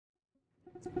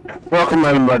Welcome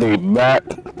everybody back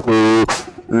to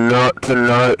Not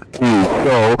Tonight 2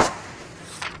 Show.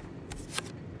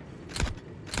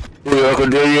 We are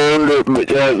continuing the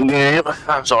game.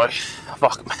 I'm sorry.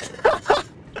 Fuck, man.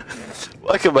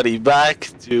 Welcome buddy back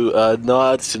to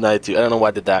Not Tonight 2. I don't know why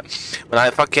I did that. When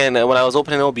I was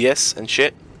opening OBS and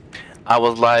shit, I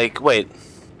was like, wait.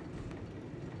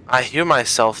 I hear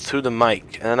myself through the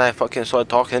mic, and then I fucking started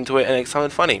talking into it, and it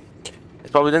sounded funny.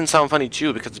 It probably didn't sound funny to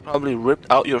you because it probably ripped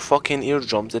out your fucking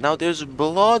eardrums, and now there's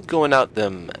blood going out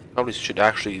them. Probably should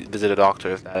actually visit a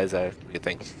doctor if that is a good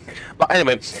thing. But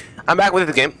anyway, I'm back with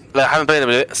the game. I haven't played it in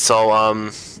a bit, so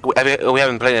we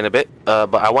haven't played it in a bit.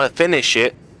 But I want to finish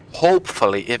it.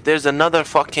 Hopefully, if there's another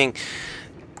fucking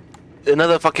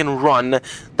run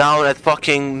down at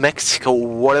fucking Mexico,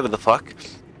 whatever the fuck,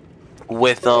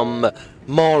 with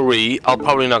Maury, I'm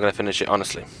probably not gonna finish it,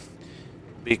 honestly,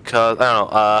 because I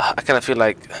don't know. I kind of feel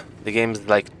like the game's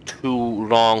like too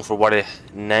long for what it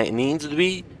needs to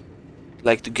be,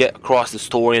 like to get across the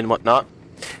story and whatnot.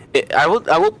 I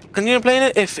will continue playing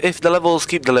it if the levels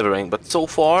keep delivering, but so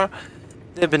far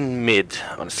they've been mid,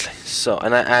 honestly. So,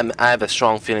 and I have a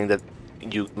strong feeling that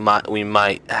we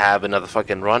might have another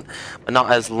fucking run, but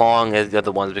not as long as the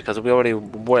other ones, because we already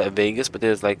were at Vegas, but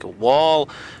there's like a wall,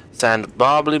 sand,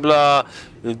 blah blah blah,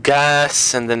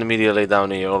 gas, and then immediately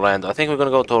down here Orlando. I think we're gonna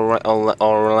go to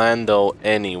Orlando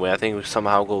anyway. I think we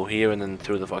somehow go here and then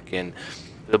through the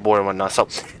border and whatnot. So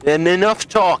then enough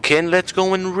talking, let's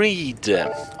go and read.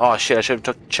 Oh shit, I should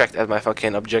have checked at my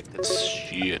fucking objectives.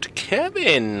 Shit,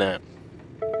 Kevin.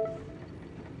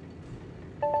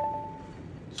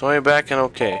 Sorry, back and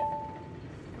okay.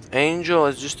 Angel,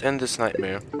 let's just end this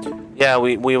nightmare. Yeah,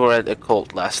 we were at a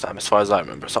cult last time, as far as I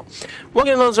remember. So,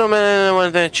 working in Louisville meant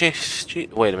one thing.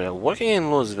 Wait a minute. Working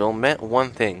in Louisville meant one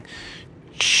thing.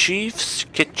 Chief's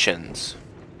Kitchens.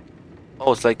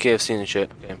 Oh, it's like KFC and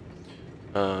shit. Okay.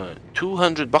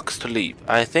 $200 to leave.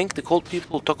 I think the cult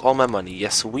people took all my money.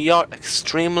 Yes, we are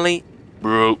extremely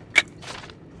broke.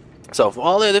 So, for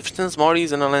all the differences,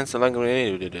 Marty's and Alliance,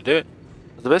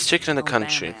 the best chicken in the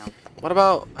country. What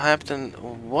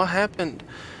happened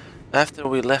after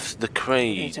we left the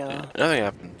crate? Nothing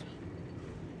happened.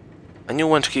 I knew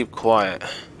when to keep quiet.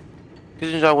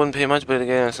 Kitchen job wouldn't pay much, but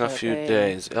again, it's in a few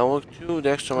days. I'll work too,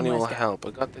 the extra money will help. I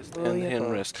got this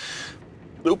and rest.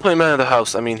 Blue play man of the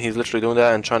house. I mean, he's literally doing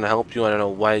that and trying to help you. I don't know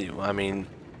why I mean,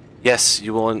 yes,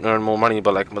 you will earn more money,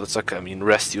 but like, motherfucker, I mean,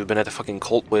 rest. You've been at a fucking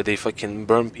cult where they fucking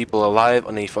burn people alive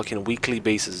on a fucking weekly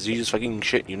basis. You just fucking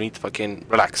shit. You need to fucking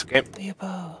relax, okay?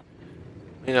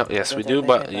 You know, yes, we do,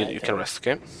 but you can rest,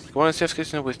 okay? If you want to see us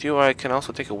kitchen with you, I can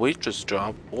also take a waitress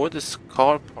job or this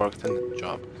car park attendant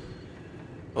job.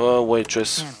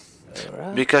 Waitress.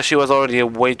 Because she was already a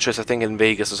waitress, I think, in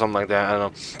Vegas or something like that. I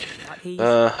don't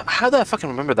know. How do I fucking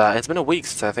remember that? It's been a week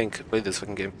since I think I played this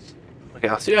fucking game. Okay,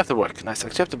 I'll see you after work. Nice.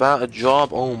 Accept about a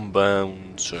job on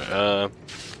BounceR.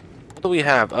 What do we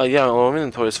have? Yeah, our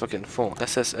inventory is fucking full.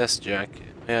 SSS jacket.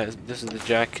 Yeah, this is the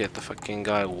jacket the fucking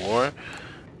guy wore.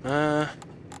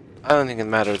 I don't think it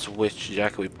matters which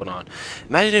jacket we put on.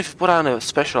 Imagine if you put on a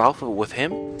special outfit with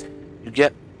him, you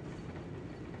get...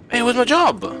 Hey, where's my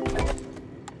job?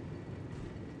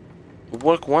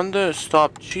 Work wonder,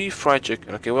 stop chief, fried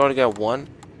chicken. Okay, we already got one.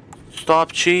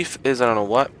 Stop chief is I don't know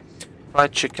what.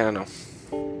 Fried chicken, I don't know.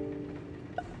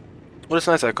 What is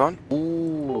nice icon?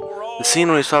 Ooh, the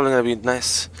scenery is probably gonna be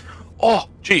nice. Oh,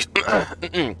 jeez.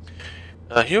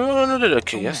 Here,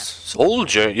 okay, yes.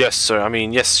 Soldier, yes, sir. I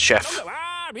mean, yes, chef.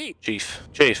 Chief,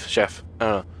 chef. I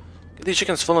don't know. Get these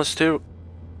chickens full of stew.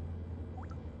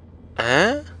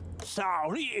 Huh?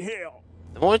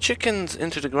 The more chickens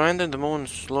into the grinder, the more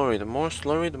slurry. The more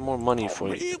slurry, the more money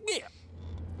for you.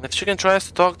 And if chicken tries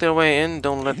to talk their way in,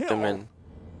 don't let them in.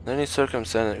 In any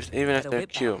circumstance, even if they're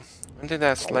cute. I don't think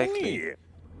that's likely.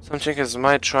 Some chickens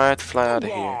might try to fly out of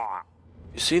here.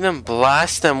 You see them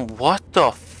blast them? What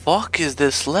the fuck is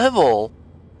this level?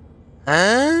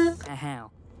 Huh?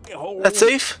 That's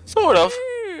safe? Sort of.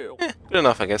 Eh, good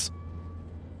enough, I guess.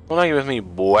 Don't argue with me,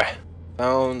 boy.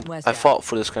 I fought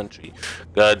for this country.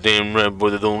 Goddamn right,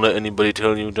 brother. Don't let anybody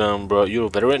tell you down, bro. You're a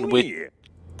veteran. Wait.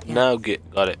 Now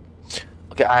got it.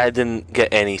 Okay, I didn't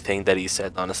get anything that he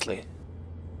said, honestly.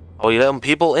 Are we letting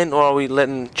people in or are we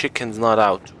letting chickens not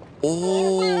out?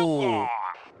 Oh.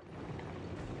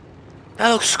 That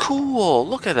looks cool.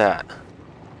 Look at that.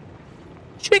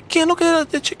 Chicken. Look at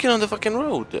the chicken on the fucking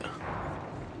road.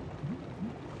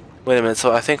 Wait a minute.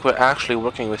 So I think we're actually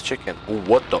working with chicken.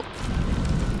 What the?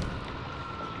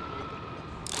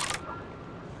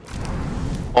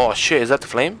 Oh shit, is that the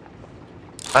flame?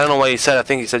 I don't know what he said. I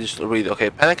think he said just read. Okay,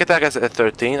 panic attack is at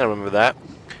 13. I remember that.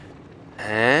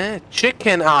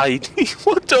 Chicken ID?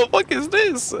 What the fuck is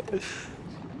this?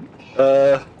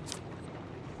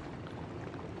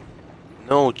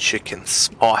 No chicken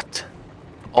spot.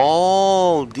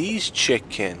 Oh, these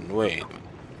chicken. Wait.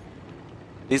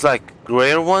 These like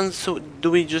rare ones, so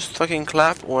do we just fucking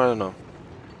clap or I don't know?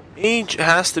 Age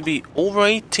has to be over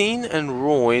 18 and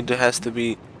roid has to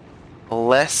be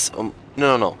less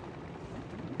no.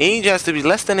 Age has to be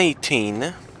less than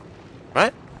 18,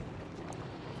 right?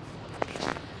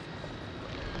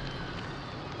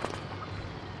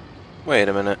 Wait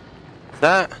a minute.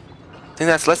 I think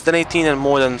that's less than 18 and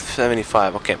more than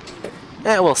 75. Okay.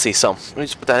 Yeah, we'll see. So, let me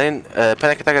just put that in.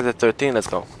 Panic attack is at 13. Let's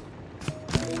go.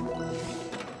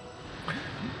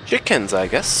 Chickens, I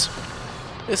guess.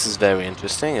 This is very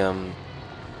interesting.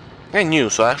 I new,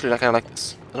 so actually I kind of like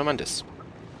this. I don't mind this.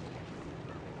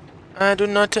 I do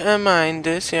not mind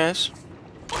this, yes.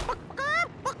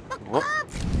 What?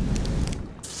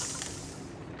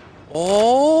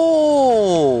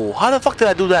 Oh! How the fuck did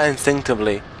I do that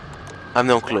instinctively? I have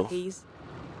no clue.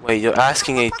 Wait, you're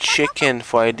asking a chicken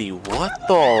for ID. What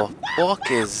the fuck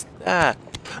is that?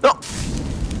 No!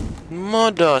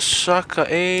 Mother sucker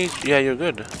age. Yeah, you're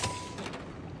good.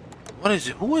 What is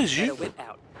it? Who is you?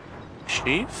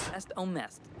 Chief?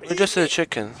 You're just a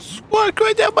chicken. Squawk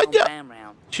right there, but yeah.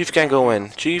 Chief can't go in.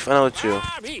 Chief, I know it's you.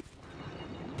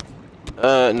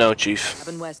 No, Chief.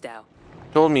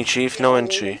 Told me, Chief, no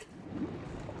entry.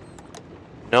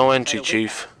 No entry,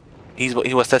 Chief. He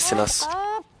was testing us.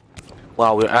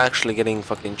 Wow, we're actually getting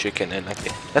fucking chicken in.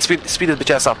 Okay, let's speed this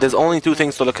bitch ass up. There's only two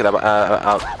things to look at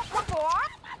out.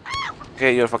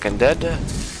 Okay, you're fucking dead.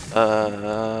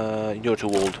 You're too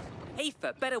old.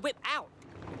 Better whip out.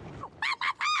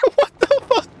 What the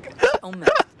fuck?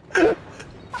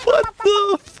 What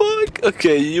the fuck?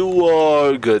 Okay, you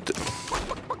are good.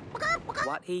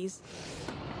 What he's?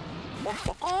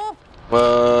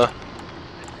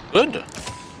 Good.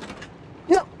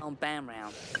 On bam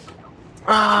round.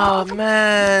 Oh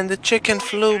man, the chicken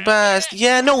flew past.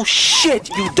 Yeah, no shit,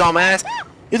 you dumbass.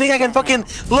 You think I can fucking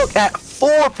look at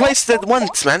 4 places at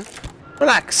once, man?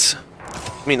 Relax.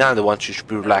 I mean, I'm the one you should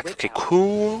be relaxed. Okay,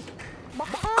 cool.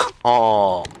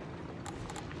 Calm.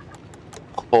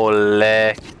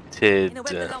 Collected.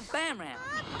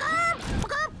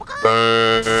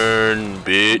 Burn,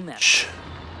 bitch.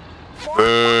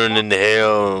 Burn in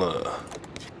hell.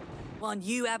 Not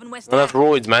enough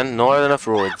roids, man. Not enough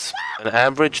roids. An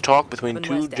average talk between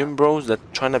two gym bros that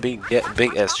trying to get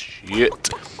big as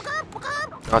shit.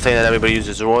 I'm not saying that everybody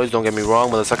uses roids, don't get me wrong,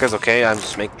 but the suckers, okay, I'm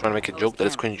just trying to make a joke that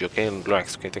is cringy, okay?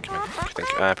 Relax, okay, thank you, man. Okay, thank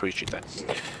you, I appreciate that.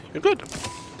 You're good.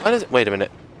 What is it? Wait a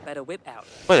minute. Wait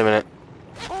a minute.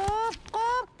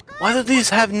 Why do these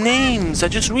have names? I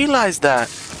just realized that.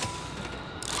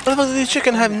 Why the fuck do these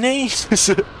chicken have names?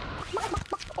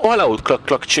 Oh, hello,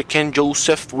 Cluck Chicken,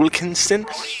 Joseph Wilkinson.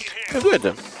 You're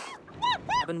good.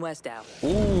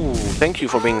 Ooh, thank you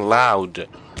for being loud. If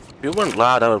you weren't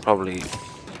loud, I would probably...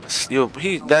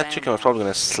 that chicken was probably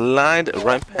gonna slide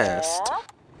right past.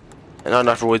 And not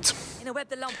enough roids.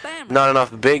 Not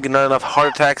enough big, not enough heart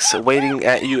attacks waiting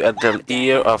at you at the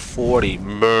year of 40.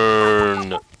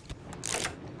 Burn.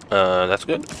 That's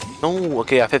good. No,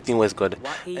 okay, yeah, 15 was good.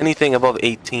 Anything above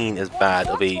 18 is bad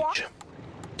of age.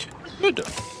 Good.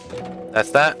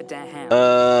 That's that.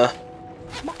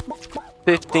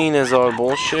 15 is our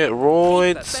bullshit.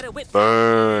 Roids.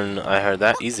 Burn. I heard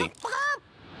that. Easy.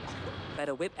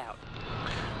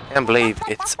 Can't believe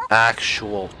it's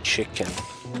actual chicken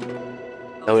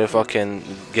that we're fucking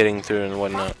getting through and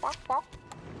whatnot.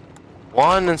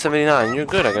 1 and 79. You're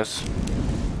good, I guess.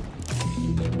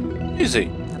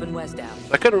 Easy.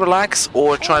 I could relax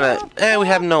or try to. We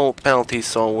have no penalties,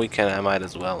 so we can. I might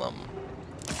as well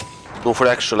go for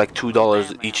the extra like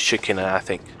 $2 each chicken. I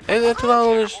think. Is it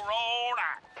 $2?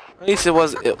 At least it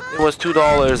was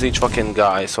 $2 each fucking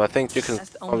guy. So I think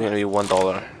chicken's probably gonna be $1.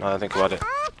 Now that I think about it.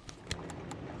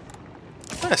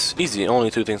 Yes, easy. Only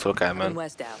 2 things to look at, man.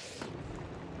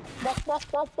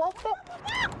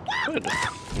 Good.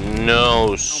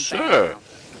 No, sir.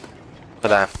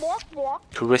 Look at that.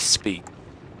 Crispy.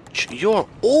 You're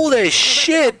old as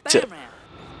shit.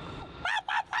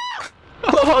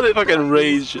 I love how they fucking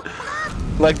rage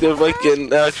like they're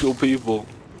fucking actual people.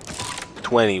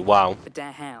 20. Wow.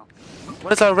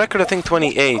 What is our record? I think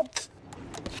 28.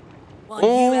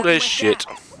 Old as shit.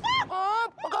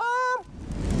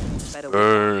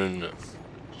 Burn.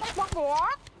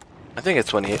 I think it's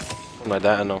 28. Something like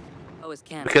that. I know. We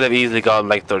could have easily gotten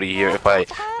like 30 here if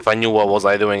I knew what was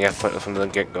I doing from the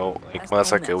get-go. Like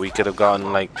Masaka, we could have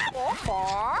gotten like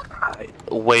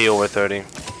way over 30.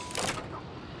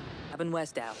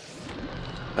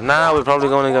 But now we're probably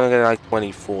only gonna get like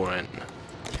 24 in.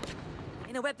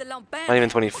 Not even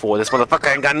 24. This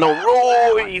motherfucker ain't got no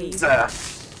roids!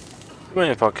 You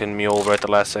ain't fucking me over at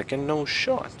the last second. No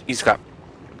shot. He's got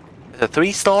a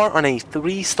 3-star on a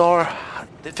 3-star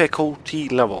difficulty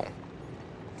level.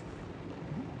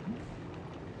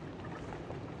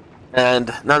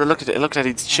 And now look at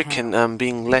its chicken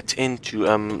being let into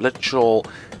literal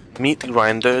meat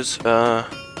grinders.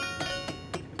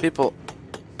 People.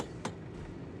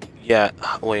 Yeah.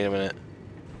 Wait a minute.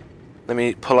 Let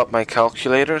me pull up my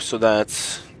calculator. So that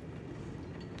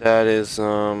is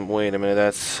wait a minute.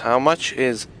 That's how much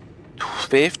is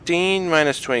 15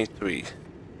 minus 23.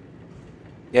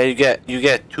 Yeah, you get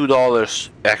 $2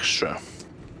 extra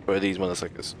for these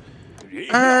motherfuckers.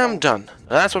 I'm done.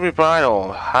 That's what we pride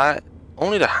on.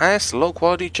 Only the highest low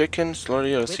quality chicken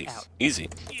slurry receipts. Easy.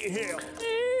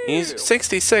 He's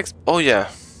 66. Oh yeah.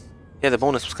 Yeah, the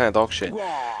bonus was kind of dog shit.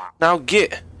 Now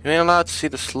get. You ain't allowed to see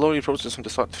the slurry process from the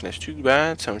start to finish. Too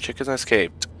bad. Some chickens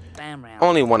escaped.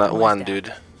 Only one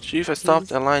dude. Chief has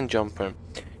stopped a line jumper.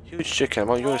 Huge chicken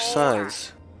about your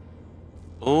size.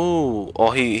 Ooh.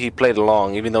 Oh, he played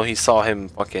along even though he saw him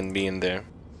fucking being there.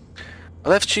 I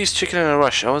left Chief's chicken in a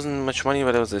rush. I wasn't much money,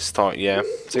 but it was a start. Yeah,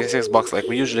 66 bucks. Like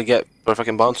we usually get for a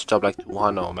fucking bounce job, like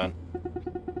 200, man.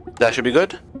 That should be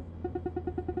good.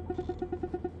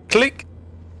 Click.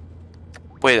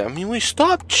 Wait, I mean we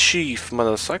stopped Chief,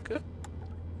 motherfucker.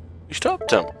 We stopped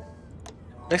him.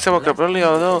 Next I woke up early,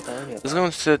 although it's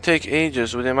going to take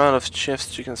ages with the amount of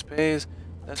Chief's chicken space.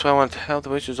 That's why I want to help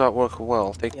the witches out work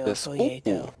well. Take this.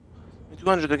 Ooh.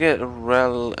 200 to get a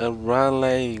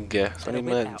raleg.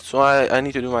 So I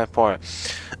need to do my part.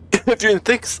 If you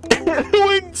insist,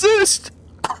 you insist.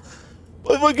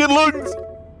 My fucking lungs.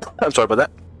 I'm sorry about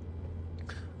that.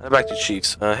 Back to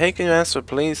Chiefs. Hey, can you answer,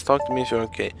 please? Talk to me if you're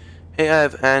okay. Hey, I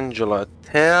have Angela.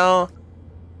 Tell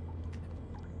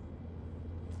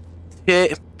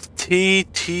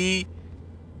TT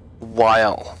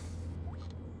while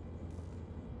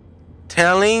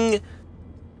telling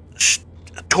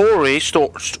Tori,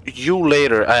 you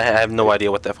later. I have no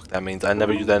idea what the fuck that means. I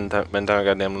never used that in my entire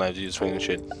goddamn life. You just fucking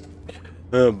shit.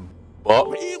 But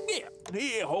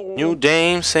new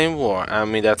Dame, same war. I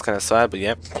mean, that's kind of sad, but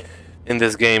yeah. In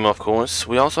this game, of course.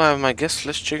 We also have my guest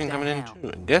list chicken coming in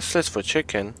too. Guest list for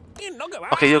chicken.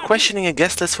 Okay, you're questioning a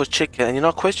guest list for chicken, and you're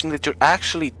not questioning that you're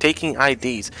actually taking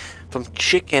IDs from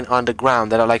chicken on the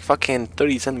ground that are like fucking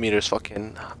 30 centimeters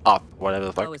fucking up, whatever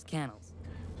the fuck.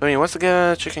 I mean, what's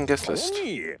the chicken guest list?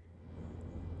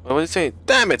 What would it say?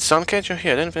 Damn it, son, can't you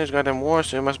hear? I didn't finish goddamn war,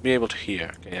 so you must be able to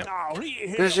hear. Okay, yeah.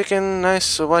 This chicken, nice,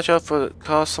 so watch out for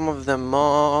cause some of them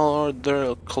are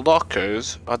their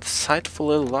clockers are decideful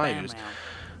little liars.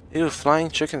 You flying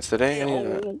chickens today?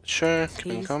 Sure,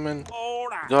 can come in.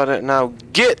 Got it, now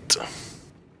get!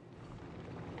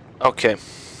 Okay.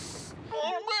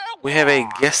 We have a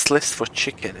guest list for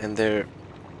chicken, and they're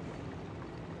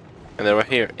right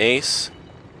here. Ace.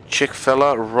 Chick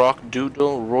Fella, Rock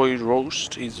Doodle, Roy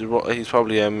Roast. He's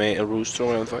probably a rooster or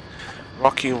whatever the fuck.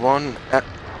 Rocky One.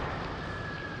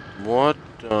 What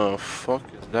the fuck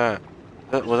is that?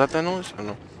 Was that the noise? I don't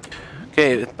know.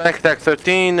 Okay, Backpack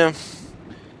 13.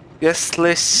 Guest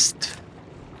list.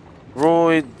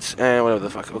 Roids and whatever the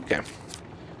fuck. Okay. I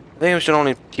think we should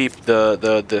only keep the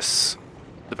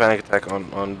panic attack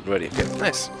on ready. Okay,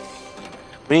 nice.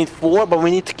 We need 4, but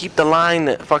we need to keep the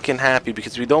line fucking happy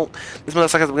because we don't. This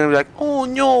motherfucker's gonna be like, oh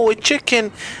no, a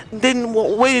chicken didn't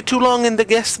wait too long in the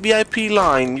guest VIP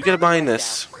line. You gotta buy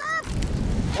this.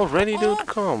 Already, dude?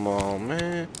 Come on,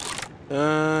 man.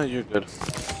 You're good.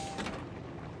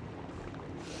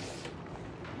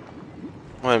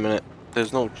 Wait a minute.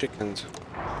 There's no chickens.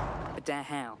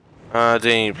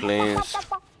 Dang, please.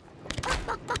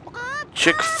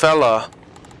 Chick Fella.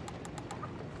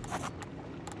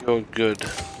 You're good.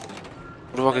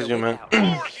 What the fuck is you, man?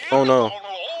 Oh no.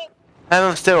 I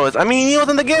have steroids. I mean, he was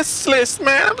on the guest list,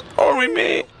 man. I'm sorry,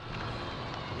 man.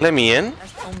 Let me in.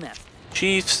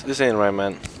 Chiefs, this ain't right,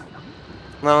 man.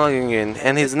 Not logging in.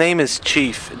 And his name is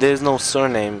Chief. There's no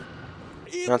surname.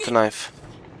 Not the knife.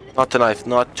 Not the knife.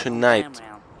 Not tonight.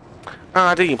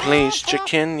 Adi, please,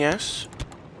 chicken, yes.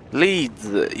 Leeds,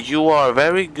 you are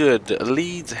very good.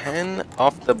 Leeds, hen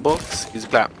off the books is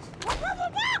clap.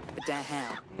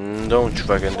 Don't you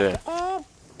fucking do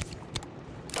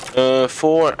it.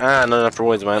 4. Not enough for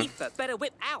words, man. Better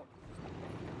whip out.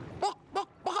 What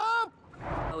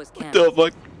the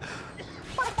fuck?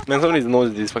 Man, some of these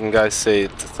noises these fucking guys say,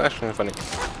 it's actually funny.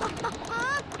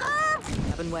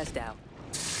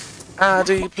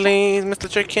 Adi, please, Mr.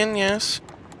 Chicken, yes.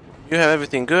 You have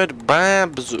everything good.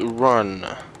 Babs run.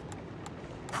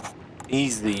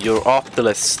 Easy, you're off the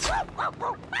list.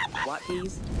 What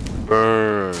he's?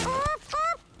 Burn.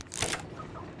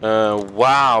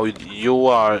 Wow, you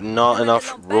are not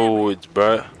enough roads,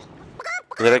 bro.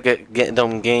 We gotta get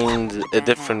them gained a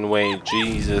different way,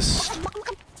 Jesus.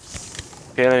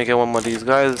 Okay, let me get one more of these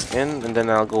guys in, and then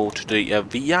I'll go to the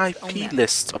VIP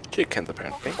list of chickens,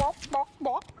 apparently.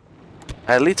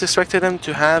 I at least expected them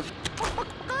to have...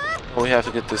 Oh, we have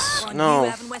to get this...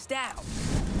 No.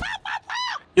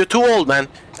 You're too old, man.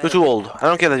 You're too old. I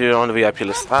don't care that you're on the VIP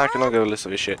list. I cannot get a list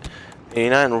of your shit.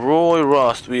 89, Roy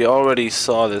Rust. We already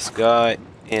saw this guy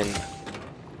in...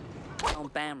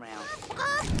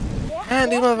 Man,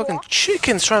 these motherfucking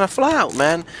chickens trying to fly out,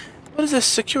 man. What is this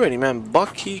security, man?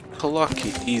 Bucky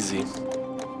Clucky. Easy.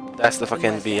 That's the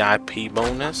fucking VIP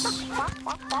bonus.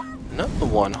 Another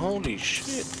one. Holy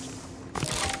shit.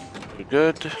 You're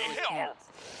good.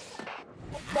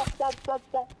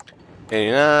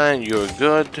 89, you're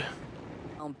good.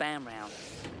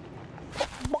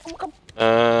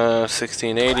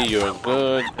 1680, you're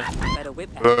good.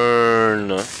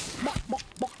 Burn.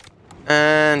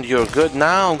 And you're good.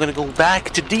 Now I'm gonna go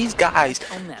back to these guys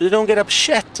so they don't get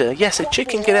upset. Yes, a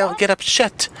chicken can get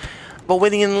upset, but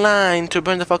waiting in line to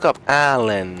burn the fuck up.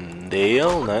 Alan, the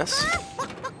illness.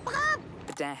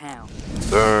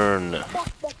 Burn.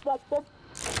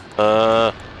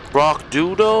 Rock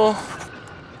Doodle.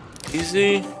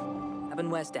 Easy.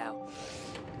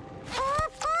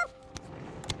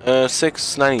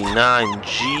 699.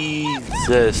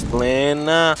 Jesus,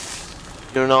 Lena.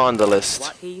 You're not on the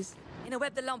list. On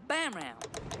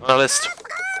the list.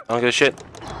 I don't give a shit.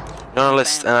 You're on the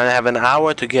list, and I have an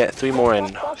hour to get 3 more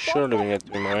in. Surely we can get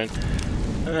 3 more in.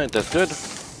 Alright, that's good.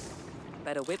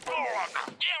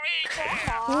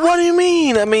 What do you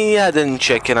mean? I mean, yeah, I didn't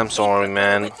check it. I'm sorry,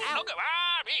 man.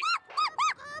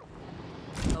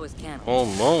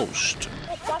 Almost.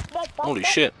 Holy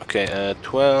shit. Okay,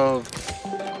 12.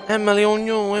 Emily on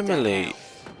you, Emily.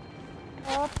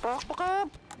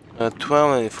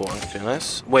 1294. Okay,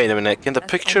 nice. Wait a minute. Can the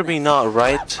picture be not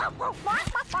right?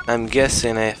 I'm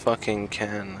guessing I fucking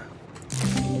can.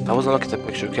 I wasn't looking at the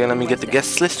picture. Okay, let me get the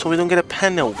guest list so we don't get a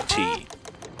penalty.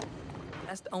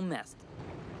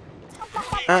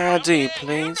 ID,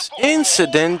 please.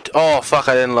 Incident. Oh, fuck,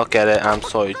 I didn't look at it. I'm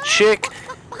sorry. Chick.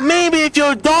 Maybe if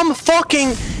you're a dumb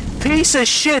fucking piece of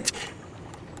shit,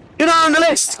 you're not on the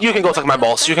list. You can go talk my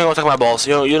balls. You can go talk my balls.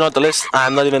 You're not on the list.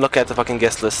 I'm not even looking at the fucking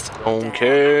guest list. Don't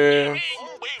care.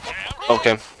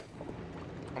 Okay.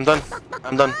 I'm done.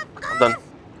 I'm done. I'm done.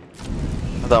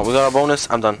 I'm done. We got a bonus.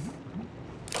 I'm done.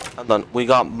 I'm done. We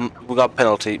got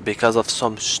penalty because of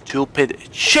some stupid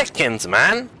chickens,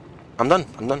 man. I'm done.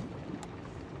 I'm done.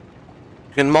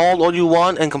 You can maul all you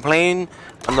want and complain.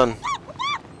 I'm done.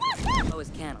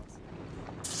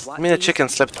 I mean, the chicken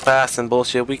slipped past and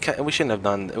bullshit. We shouldn't have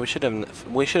done. We should have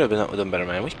done better,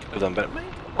 man. We could have done better, man.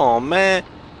 Oh man,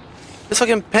 this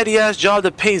fucking petty ass job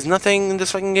that pays nothing in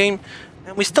this fucking game,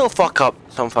 and we still fuck up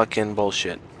some fucking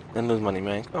bullshit and lose money,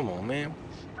 man. Come on, man.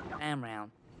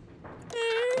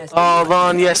 Oh,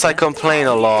 Ron, yes, I complain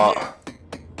a lot.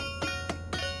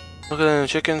 Look at the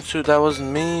chicken suit. That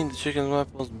wasn't me. The chicken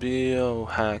weapons,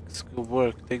 biohacks. Good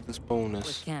work. Take this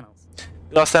bonus.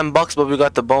 We lost $10, but we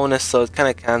got the bonus, so it kind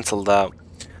of cancelled out.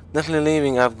 Definitely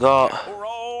leaving. I've got.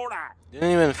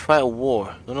 Didn't even fight a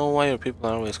war. Don't know why your people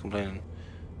are always complaining.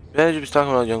 Better be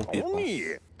talking about young people.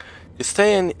 You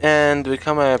stay in and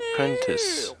become an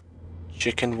apprentice.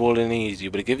 Chicken wool and easy,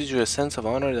 but it gives you a sense of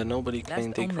honor that nobody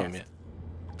can take from you.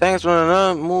 Thanks for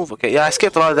another move. Okay, yeah, I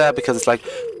skipped a lot of that because it's like,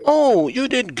 oh, you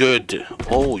did good.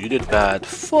 Oh, you did bad.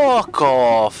 Fuck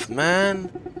off, man.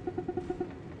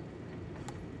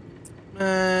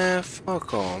 Man,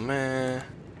 fuck off, man.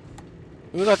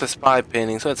 We got the spy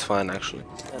painting, so it's fine actually.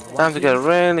 Time to get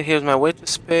ready. Here's my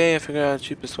waitress pay. I figure out the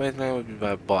cheapest way to would be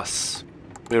by bus.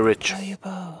 We're rich.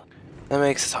 That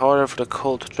makes it harder for the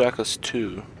cult to track us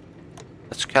too.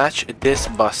 Let's catch this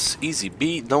bus. Easy.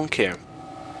 B, don't care.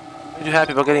 We're too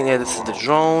happy about getting there. This is the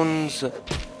drones.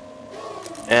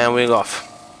 And we're off.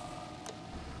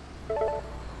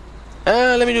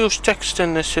 Let me do text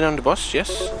and sit on the bus,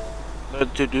 yes.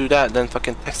 To do that, then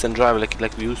fucking text and drive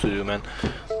like we used to do, man.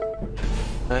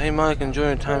 Hey Mike, enjoy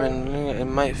your time, and it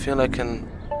might feel like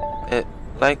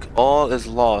like all is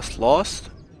lost. Lost?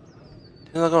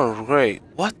 Things are going great.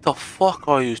 What the fuck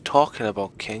are you talking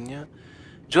about, Kenya?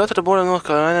 As you got to the border of North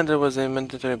Carolina, there was a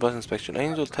mandatory bus inspection.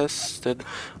 Angel tested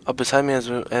up beside me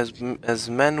as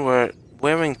men were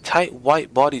wearing tight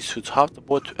white bodysuits hopped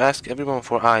aboard to ask everyone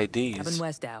for IDs.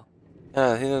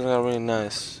 Yeah, he does got really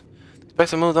nice.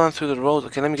 Inspector moved on through the roads.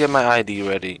 Okay, let me get my ID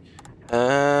ready.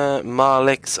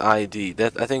 Malik's ID.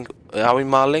 That I think. Are we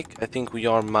Malik? I think we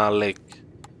are Malik.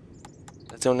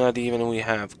 That's the only ID even we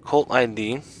have. Cult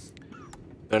ID.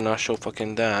 Better not show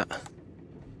fucking that.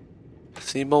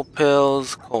 Placebo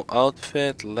pills. Cult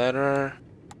outfit. Letter.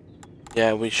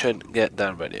 Yeah, we should get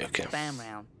that ready. Okay. Spam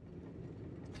round.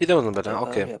 See, that wasn't better.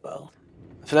 Okay. I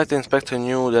feel like the inspector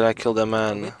knew that I killed a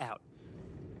man.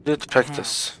 Good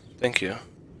practice. Thank you.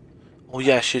 Oh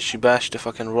yeah, shit, she bashed the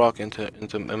fucking rock into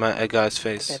a guy's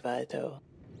face. I'm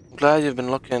glad you've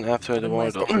been looking after the war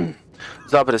though.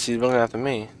 Stop it, he's looking after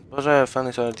me. But I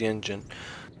finally started the engine.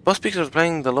 Both speakers were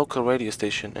playing the local radio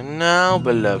station, and now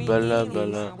blah blah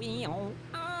blah.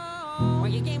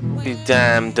 Be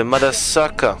damned, the mother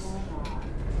sucker.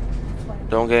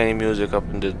 Don't get any music up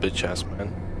in this bitch ass,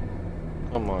 man.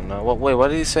 Come on now. Wait, what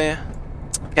did he say?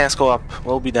 Can't go up.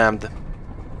 We'll be damned.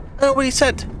 What he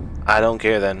said. I don't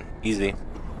care then. Easy.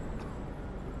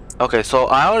 Okay, so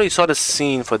I already saw the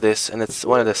scene for this, and it's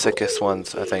one of the sickest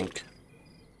ones, I think.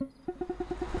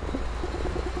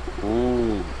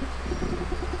 Ooh.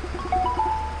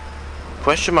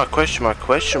 Question mark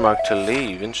to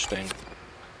leave. Interesting.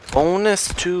 Bonus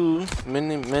 2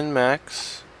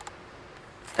 min-max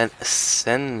and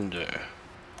Ascender.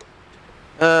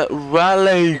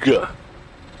 Raleigh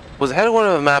was the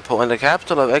headquarters of Mapo and the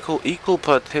capital of equal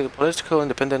political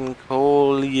independent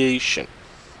coalition.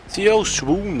 CEO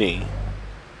Swoony.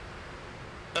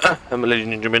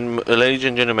 Ladies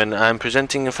and gentlemen, I'm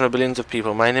presenting in front of billions of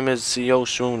people. My name is CEO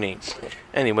Swoony.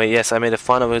 Anyway, yes, I made a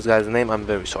fun of this guy's name. I'm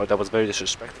very sorry. That was very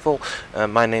disrespectful.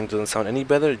 My name doesn't sound any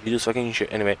better. You just fucking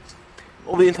shit. Anyway,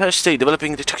 over the entire state,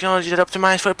 developing the technology that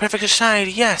optimized for a perfect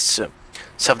society. Yes.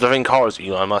 Self-driving cars,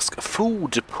 Elon Musk.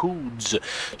 Foods,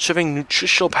 serving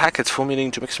nutritional packets, formulating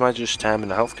to maximize your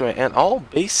stamina, healthcare, and all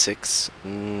basics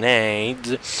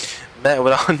needs.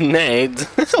 Without needs.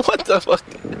 What the fuck?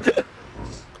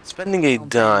 Spending a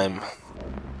dime.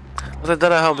 Was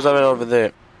that I help is right over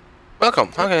there? Welcome.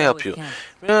 How can I help you?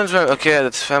 Okay,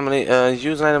 that's family.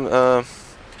 Use an item.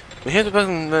 We have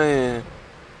to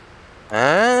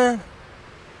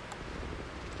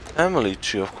family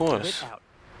tree, of course.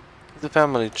 The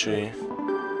family tree.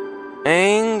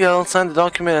 Engel signed the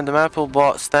document and the Maple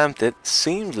bot stamped it.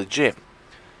 Seems legit.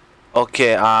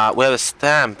 Okay, we have a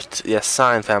stamped,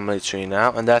 signed family tree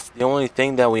now, and that's the only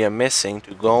thing that we are missing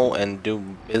to go and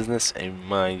do business in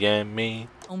Miami.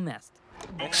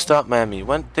 Next stop, Miami.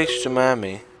 When takes you to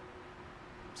Miami?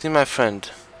 See my friend.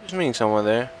 Just meeting someone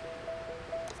there.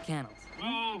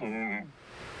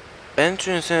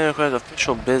 Entry and send requires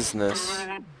official business.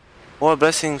 Or a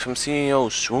blessing from CEO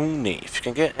Swoony. If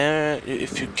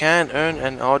you can earn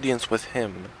an audience with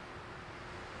him.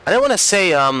 I don't want to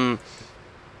say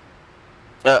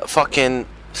fucking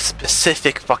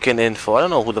specific fucking info. I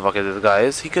don't know who the fuck this guy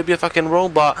is. He could be a fucking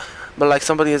robot, but like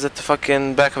somebody is at the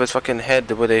fucking back of his fucking head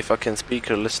with a fucking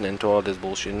speaker listening to all this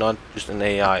bullshit, not just an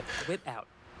AI.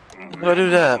 How do I do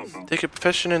that? Take your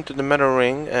profession into the meta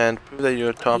ring and prove that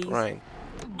you're top rank.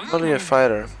 Only a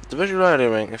fighter. The visuality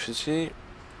ring. If you see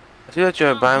that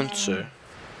you're a bouncer.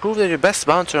 Prove that you're best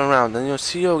bouncer around, and your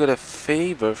CEO will get a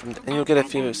favor from and you'll get a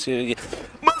favor.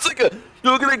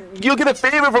 You'll get a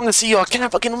favor from the CEO. I can't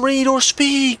fucking read or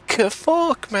speak.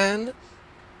 Fuck, man.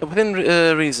 Within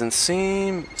reason.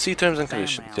 See terms and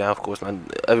conditions. Yeah, of course, man.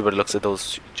 Everybody looks at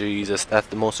those. Jesus, that's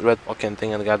the most red fucking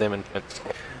thing on the goddamn internet.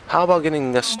 How about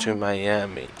getting us to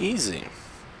Miami? Easy.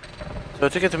 So a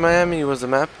ticket to Miami was the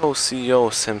Mapo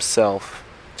CEO himself.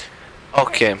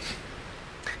 Okay.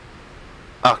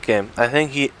 Okay, I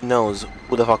think he knows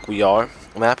who the fuck we are.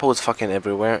 Mapo is fucking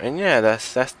everywhere, and yeah, that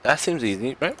seems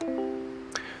easy, right?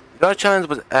 The guard challenge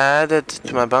was added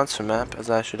to my BounceR map,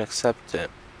 as I should accept it.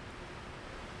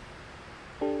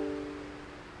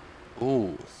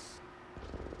 Ooh.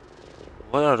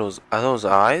 What are those? Are those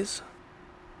eyes?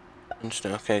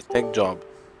 Interesting. Okay, take job.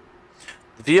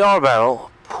 The VR battle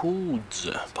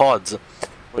pods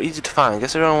were easy to find.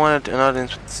 Guess everyone wanted an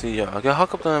audience with the CEO. I got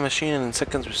hooked up on the machine and in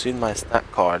seconds received my stat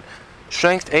card.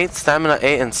 Strength 8, Stamina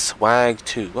 8, and Swag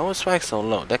 2. Why was Swag so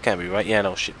low? That can't be right. Yeah,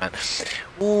 no shit, man.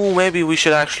 Ooh, maybe we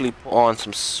should actually put on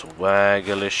some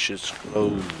swagalicious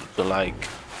clothes like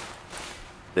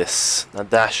this. Now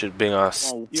that should bring our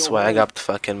swag up to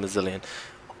fucking bazillion.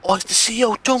 Oh, it's the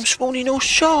CEO, Tom Swoony, no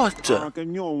shot!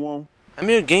 I'm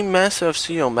your game master of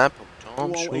CEO map,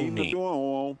 Tom Swoony.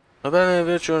 No better than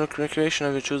virtual recreation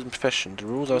of your chosen profession. The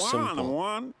rules are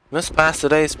simple. You must pass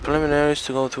today's preliminaries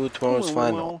to go through tomorrow's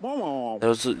final.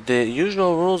 The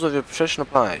usual rules of your profession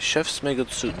apply. Chefs make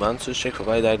good soup, bouncers check for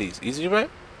valid IDs. Easy, right?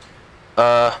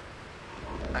 I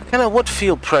kinda would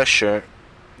feel pressure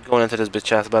going into this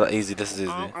bitch ass, but easy, this is easy.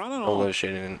 No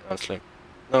negotiating, honestly.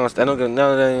 No, I don't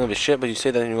give a shit, but you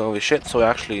say that you don't give a shit, so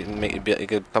actually it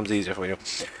becomes easier for you.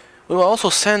 We will also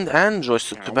send androids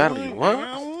to battle you.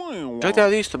 What?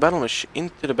 Direct these to battle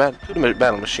the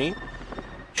battle machine.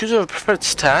 Choose your preferred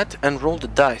stat and roll the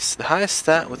dice. The highest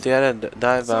stat with the added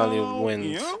die value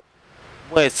wins.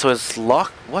 Wait, so it's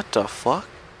locked? What the fuck?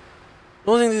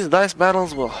 Losing these dice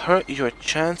battles will hurt your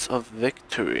chance of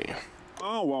victory.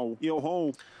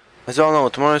 As you all know,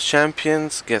 tomorrow's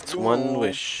champions gets one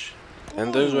wish.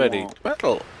 And they're ready to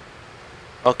battle.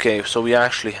 Okay, so we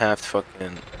actually have to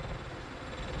fucking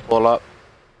pull up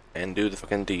and do the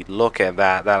fucking deed. Look at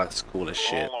that. That looks cool as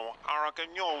shit.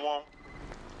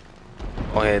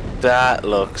 Okay, that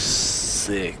looks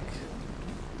sick.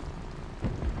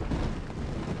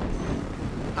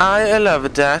 I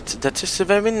love that. That is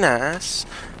very nice.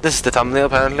 This is the thumbnail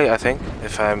apparently, I think,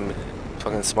 if I'm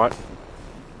fucking smart.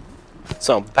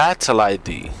 So, battle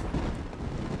ID.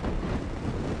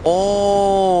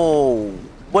 Oh,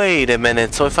 wait a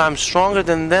minute. So if I'm stronger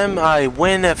than them, I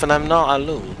win. If I'm not, I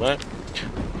lose, right?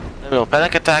 No,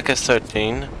 panic attack is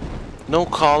 13. No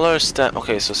color stat.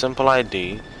 Okay, so simple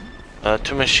ID.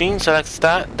 To machine, select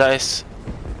stat dice.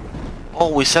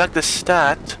 Oh, we select the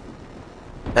stat,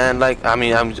 and like I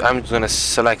mean, I'm just gonna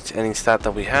select any stat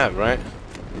that we have, right?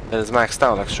 That is maxed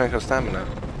out, like strength or stamina.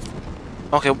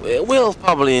 Okay, we'll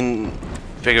probably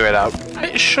figure it out.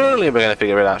 Surely we're gonna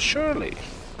figure it out. Surely.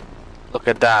 Look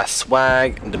at that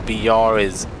swag, and the BR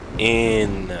is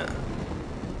in. Look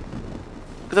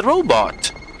at the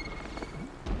robot.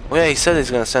 Oh yeah, he said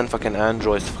he's gonna send fucking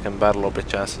androids to fucking battle our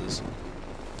bitch asses.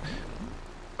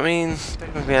 I mean,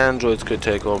 technically androids could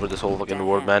take over this whole fucking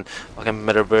world, man. Fucking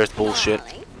metaverse bullshit.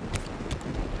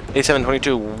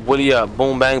 8722, Willia,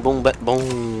 boom bang, boom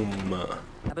boom.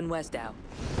 Up in West out.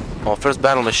 Oh, first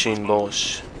battle machine,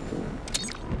 boss.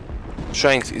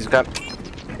 Strength, he's got.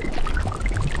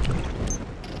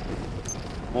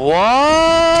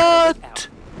 What?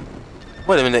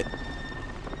 Wait a minute.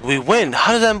 We win.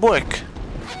 How does that work?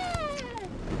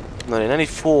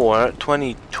 1994,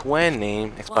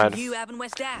 2020 expired.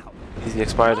 Easy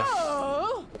expired.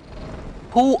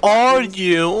 Who are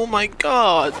you? Oh my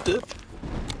god.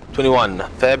 21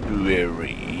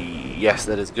 February. Yes,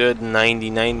 that is good.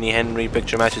 90 Henry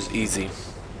picture match is easy.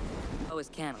 Oh, it's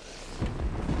Canada.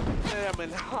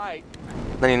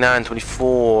 99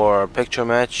 24 picture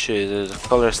matches.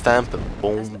 Color stamp.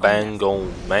 Boom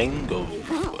bango mango.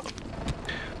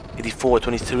 84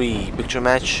 23 picture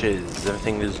matches.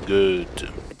 Everything is good.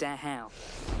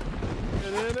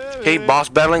 Okay, boss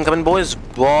battle incoming, boys.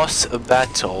 Boss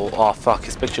battle. Oh fuck,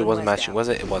 his picture wasn't matching, was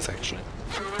it? It was actually.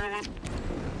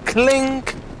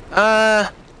 Clink.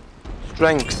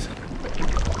 Strength.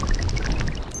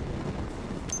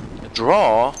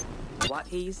 Draw.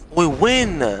 We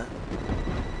win.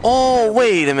 Oh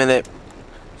wait a minute.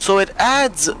 So it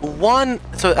adds one.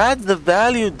 So it adds the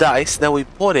value dice that we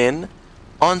put in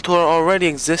onto our already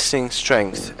existing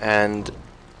strength, and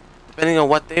depending on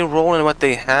what they roll and what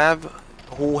they have,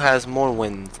 who has more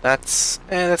wins. That's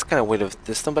kind of weird of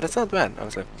the system, but it's not bad,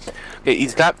 honestly. Okay,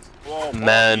 he's got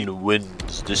man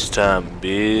wins this time,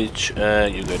 bitch.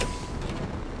 You good?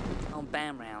 On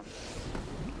bam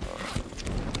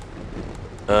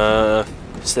round.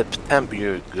 September,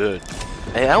 you're good.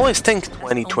 I always think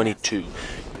 2022.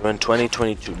 You're in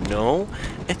 2022. No,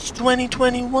 it's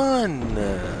 2021.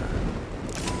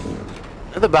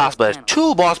 The boss battle.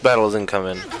 2 boss battles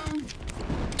incoming.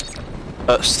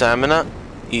 Stamina,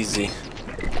 easy.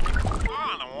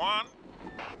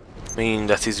 I mean,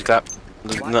 that's easy clap.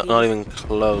 Not even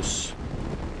close.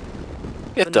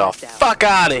 Get the fuck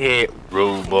out of here,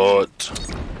 robot.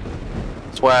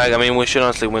 Swag. I mean, we should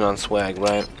honestly win on swag,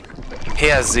 right? He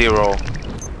has 0.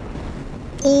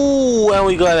 Ooh, and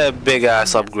we got a big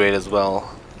ass upgrade as well.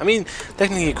 I mean,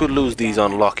 technically you could lose these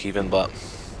on luck even, but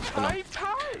you know.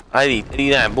 ID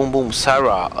 89, boom boom,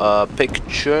 Sarah,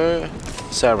 picture,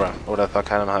 Sarah, what the fuck,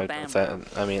 I don't know how to pronounce that.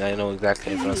 I mean, I know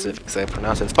exactly how to pronounce it because I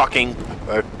pronounce it fucking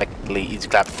perfectly. Easy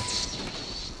clap.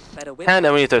 And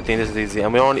then we need 13, this is easy,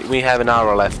 and we have an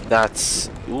hour left. That's,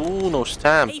 ooh, no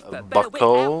stamp,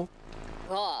 bucko.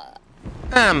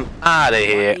 I'm out of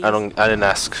here. I didn't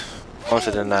ask.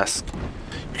 Honestly, didn't ask.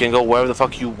 You can go wherever the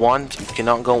fuck you want. You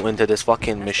cannot go into this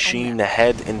fucking machine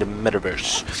ahead in the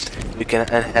metaverse. You can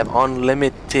have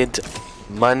unlimited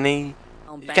money.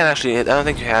 You can actually. I don't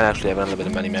think you can actually have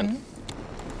unlimited money, man.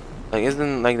 Like,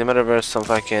 isn't like the metaverse some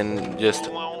fucking just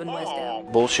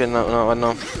bullshit?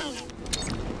 No.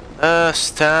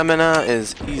 Stamina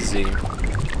is easy.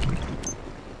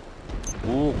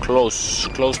 Ooh, close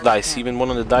dice. Even won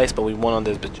on the dice, but we won on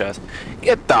this bitch ass.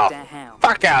 Get the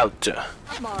fuck out.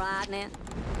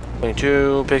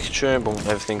 22 picture, boom,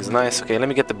 everything's nice. Okay, let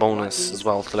me get the bonus as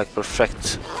well to like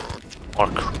perfect our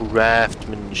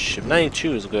craftsmanship.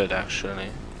 92 is good actually.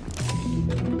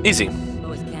 Easy.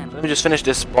 Let me just finish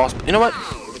this boss. You know what?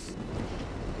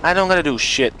 I don't gotta do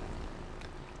shit.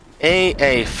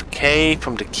 AFK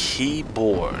from the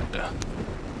keyboard.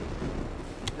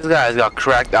 This guy's got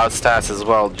cracked out stats as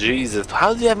well. Jesus,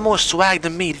 how do you have more swag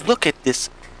than me? Look at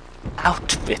this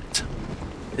outfit.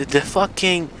 The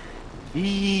fucking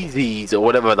Yeezys or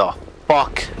whatever the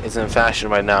fuck is in fashion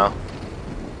right now.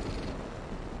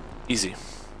 Easy.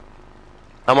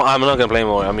 I'm not gonna play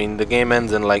more. I mean, the game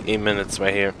ends in like 8 minutes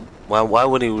right here. Why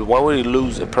would he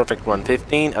lose a perfect run?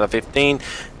 15 out of 15.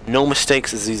 No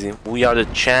mistakes is easy. We are the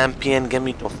champion. Get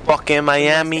me to fucking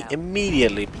Miami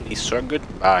immediately, please, sir.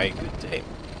 Goodbye. Good day.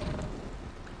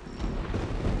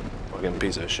 Fucking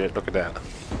piece of shit. Look at that.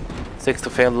 6 to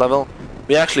fail level.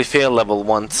 We actually failed level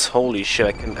once. Holy shit!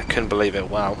 I couldn't believe it.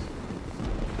 Wow.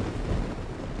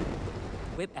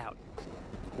 Whip out.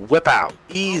 Whip out.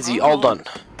 Easy. All done.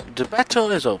 The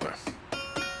battle is over.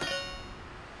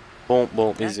 Boom,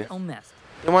 boom. Easy.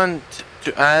 They want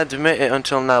to admit it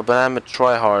until now, but I'm a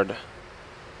tryhard.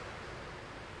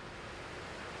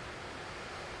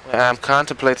 I'm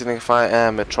contemplating if I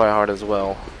am a tryhard as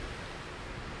well.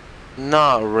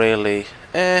 Not really.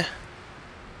 I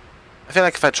feel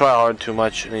like if I try hard too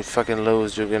much and you fucking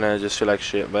lose, you're gonna just feel like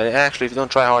shit. But actually, if you don't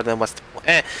try hard, then what's the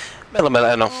point?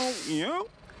 I know.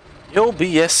 Yo,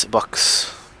 BS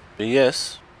bucks.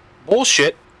 BS.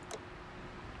 Bullshit.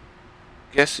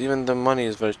 Guess even the money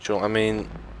is virtual. I mean,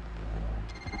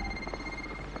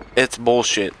 it's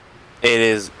bullshit. It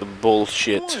is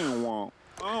bullshit.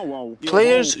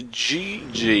 Players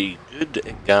GG.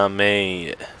 Good game.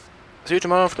 See you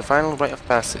tomorrow for the final rite of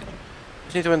passage.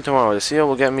 I need to win tomorrow. The CEO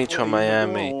will get me to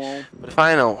Miami. But the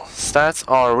final stats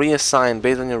are reassigned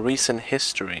based on your recent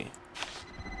history.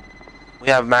 We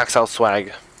have max out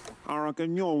swag.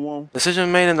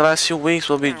 Decisions made in the last few weeks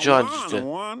will be judged.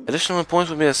 Additional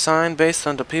points will be assigned based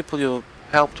on the people you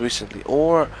helped recently,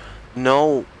 or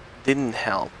no, didn't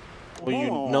help, or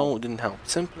you know didn't help.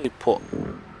 Simply put,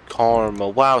 karma.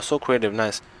 Wow, so creative,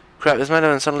 nice. Crap, this might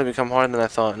have suddenly become harder than I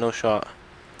thought. No shot.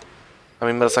 I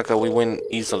mean, but it's like we win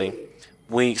easily.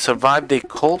 We survived a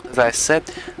cult, as I said,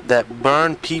 that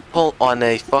burned people on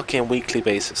a fucking weekly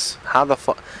basis. How the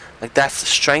fuck? Like, that's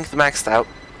strength maxed out.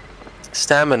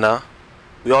 Stamina,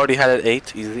 we already had it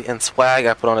 8, easy. And swag,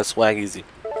 I put on a swag, easy.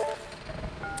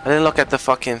 I didn't look at the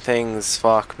fucking things,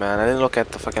 fuck, man. I didn't look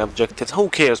at the fucking objectives. Who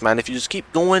cares, man? If you just keep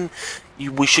going,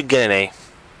 we should get an A.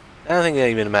 I don't think that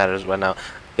even matters right now.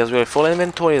 Because we have full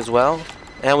inventory as well.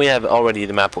 And we have already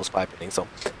the map post piping, so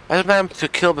I have planned to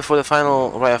kill before the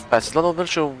final rite of passage. Little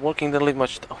virtual working didn't leave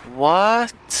much.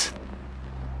 What?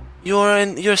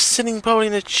 You're sitting probably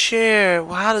in a chair.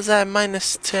 Well, how does that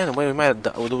minus 10? Wait, we might have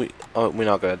died. Oh, we're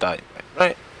not gonna die,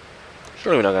 right?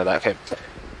 Surely we're not gonna die. Okay.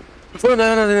 Before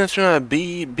that, I didn't turn a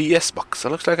BS box. It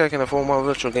looks like I can afford more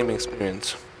virtual gaming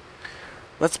experience.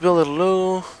 Let's build a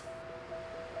loo.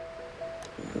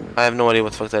 I have no idea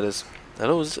what the fuck that is.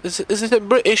 Hello, is it a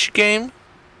British game?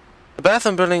 A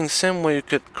bathroom building sim where you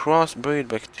could crossbreed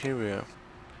bacteria.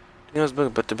 It was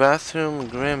big, but the bathroom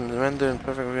grim, rendered in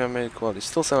perfect real-made quality.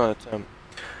 Still 7 out of 10.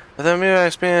 With the mirror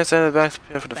experience, I ended back to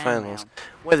prepare for the finals.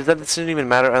 Wait, does that even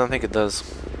matter? I don't think it does.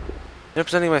 You're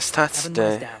presenting my stats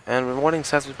today, and rewarding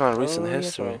stats with my recent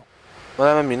history.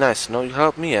 Well, that might be nice. No, you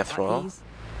helped me after all.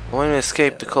 When we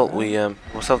escaped the cult, we were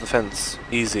self-defense.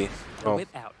 Easy. Oh.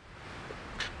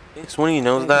 So when he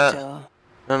knows that.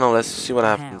 No, let's see what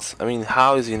happens. I mean,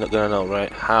 how is he not gonna know,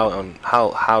 right? How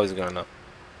is he gonna know?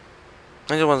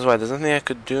 Angel one's right. There's nothing I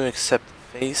could do except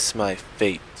face my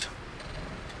fate.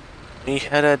 We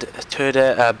headed to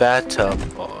the battle.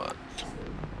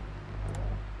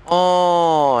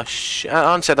 Oh shit!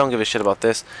 Honestly, I don't give a shit about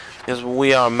this because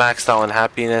we are maxed out on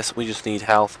happiness. We just need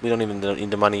health. We don't even need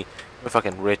the money. We're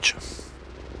fucking rich.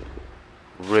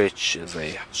 Rich is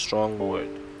a strong word.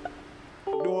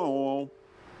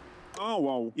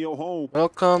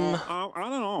 Welcome.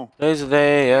 Today's the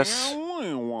day, yes.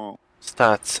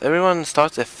 Stats. Everyone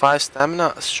starts at 5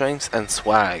 stamina, strength, and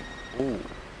swag. Ooh.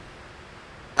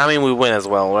 I mean, we win as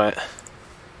well, right?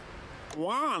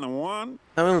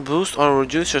 That will boost or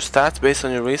reduce your stats based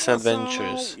on your recent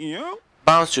adventures.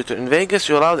 BounceR. In Vegas,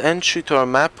 you allowed entry to our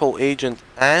Mapo agent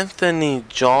Anthony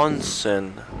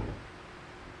Johnson.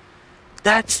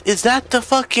 Is that the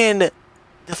fucking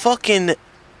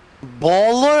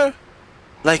baller?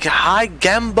 Like a high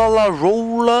gambler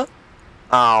roller?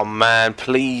 Oh man,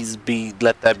 please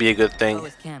let that be a good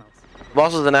thing.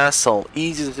 Boss was an asshole.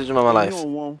 Easiest decision of my life.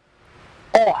 Oh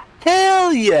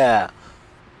hell yeah!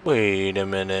 Wait a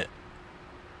minute.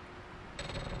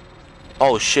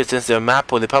 Oh shit, since they're map,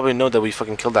 they probably know that we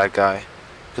fucking killed that guy.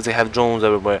 Because they have drones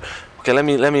everywhere. Okay, let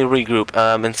me regroup.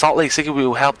 In Salt Lake City we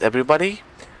helped everybody.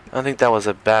 I don't think that was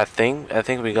a bad thing. I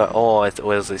think we got, oh, it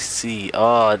was a C.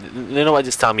 Oh, you know what,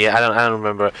 just tell me. I don't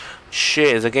remember.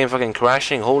 Shit, is the game fucking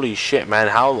crashing? Holy shit, man.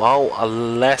 How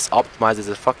less optimized is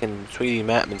this fucking 3D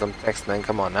map in some text, man?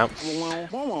 Come on now.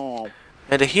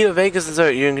 In the heat of Vegas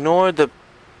desert, you ignore the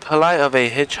plight of a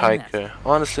hitchhiker.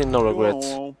 Honestly, no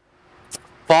regrets.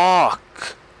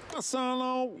 Fuck!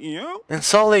 In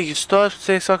Salt Lake, you started to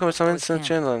say soccer with some instant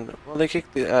challenge. Well, they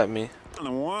kicked it at me.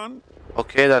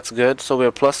 Okay, that's good. So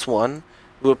we're +1.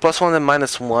 We were +1 and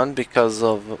 -1 because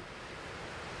of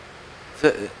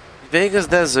the Vegas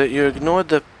desert. You ignored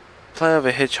the play of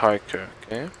a hitchhiker.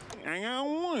 Okay.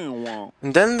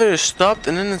 In Denver, you stopped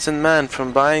an innocent man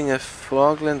from buying a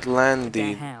fraudulent land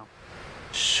deed.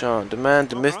 Sure, the man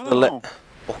dismissed the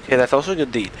Okay, that's also a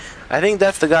good deed. I think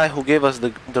that's the guy who gave us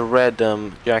the red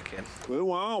jacket.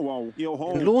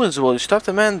 In Louisville, you stopped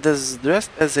a man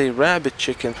dressed as a rabbit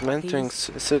chicken from entering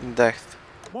a certain death.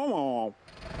 I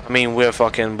mean, we're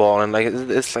fucking balling. Like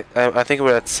it's like I think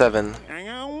we're at 7.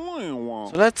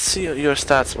 So let's see your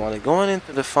stats, Molly. Going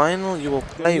into the final, you will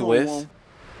play with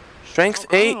strength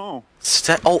 8.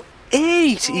 Oh,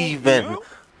 8 even.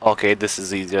 Okay, this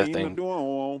is easier, I think.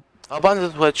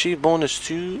 Abundance to achieve bonus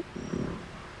 2.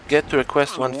 Get to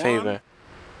request 1 favor.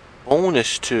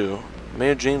 Bonus 2. May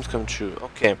your dreams come true.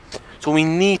 Okay. So we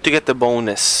need to get the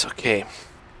bonus. Okay.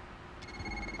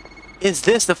 Is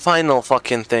this the final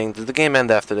fucking thing? Does the game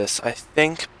end after this? I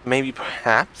think maybe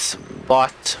perhaps.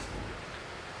 But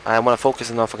I want to focus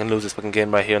and not fucking lose this fucking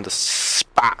game right here on the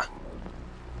spot.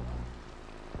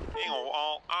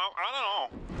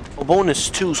 Oh, bonus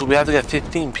 2, so we have to get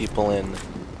 15 people in.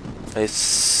 It's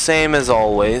same as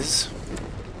always.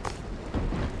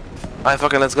 Alright,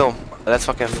 fucking let's go. Let's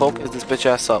fucking focus this bitch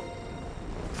ass up.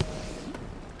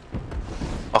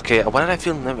 Okay, why did I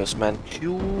feel nervous, man?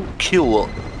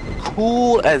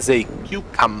 Cool as a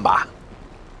cucumber.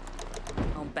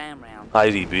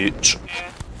 Heidi, bitch.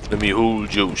 Let me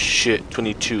hold your shit.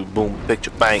 22, boom, picture,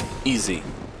 bang, easy.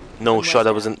 No shot,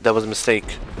 that was a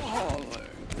mistake.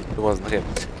 It wasn't, okay.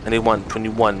 91,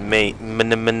 21, May,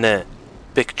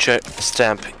 picture,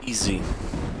 stamp, easy.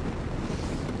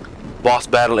 Boss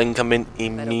battle incoming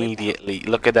immediately.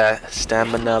 Look at that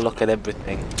stamina. Look at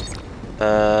everything.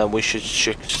 We should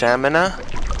check stamina.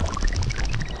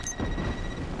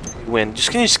 Win.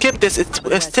 Just can you skip this?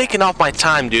 It's taking off my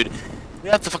time, dude. We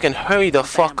have to fucking hurry the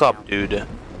fuck up, dude.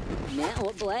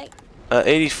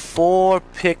 84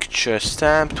 picture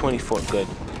stamp 24. Good.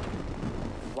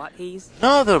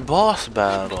 Another boss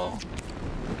battle.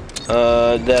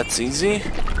 That's easy.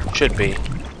 Should be.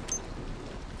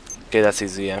 Okay, that's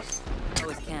easy. Yeah.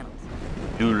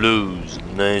 You lose.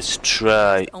 Nice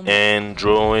try,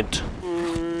 Android.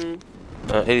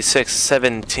 86,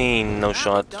 17, no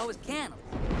shot.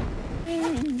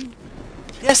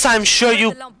 Yes, I'm sure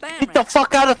you get the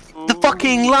fuck out of the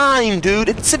fucking line, dude.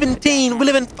 It's 17. We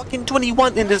live in fucking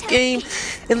 21 in this game.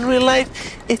 In real life,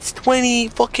 it's 20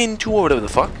 fucking 2 or whatever the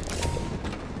fuck.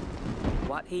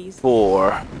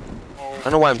 4. I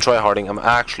don't know why I'm tryharding. I'm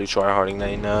actually tryharding.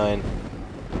 99.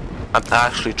 I'm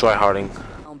actually tryharding.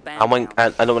 I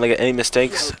don't want to get any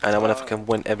mistakes, and I want to fucking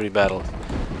win every battle.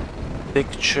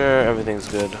 Picture, everything's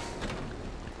good.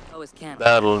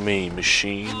 Battle me,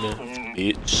 machine.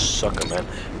 Bitch, sucker, man.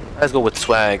 Let's go with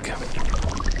swag.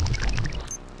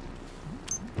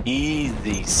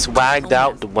 Easy, swagged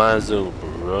out the wazoo,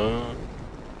 bro.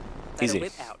 Easy.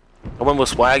 I went with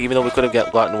swag, even though we could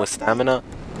have gotten with stamina,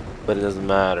 but it doesn't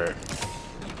matter.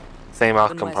 Same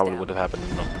outcome probably would have happened.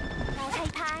 No.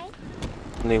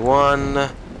 21.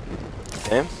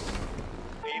 Okay.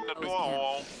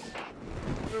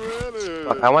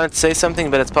 I wanted to say something,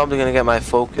 but it's probably gonna get my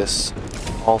focus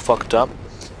all fucked up.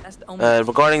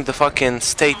 Regarding the fucking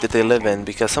state that they live in,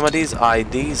 because some of these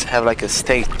IDs have like a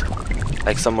state,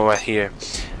 like somewhere right here.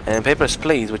 And Papers,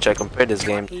 Please, which I compared this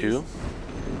game to,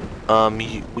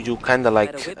 you kind of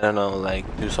like, I don't know, like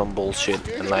do some bullshit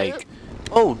and like,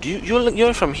 oh,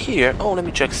 you're from here? Oh, let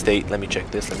me check state, let me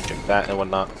check this, let me check that, and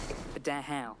whatnot.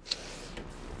 I'm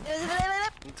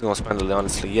gonna spend it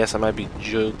honestly. Yes, I might be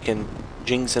joking,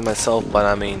 jinxing myself, but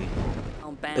I mean,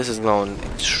 this is going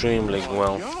extremely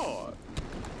well.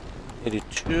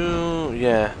 82,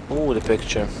 yeah. Oh, the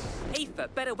picture.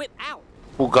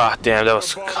 Oh, goddamn, that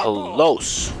was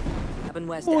close.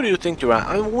 Who do you think you're at?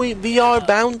 I mean, we are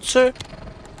BounceR,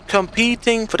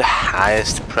 competing for the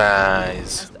highest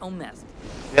prize.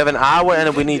 We have an hour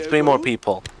and we need 3 more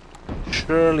people.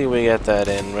 Surely we get that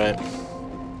in, right?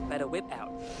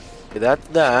 Okay, that's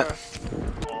that.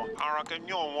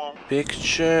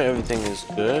 Picture, everything is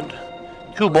good.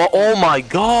 Two ball. Oh my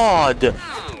god!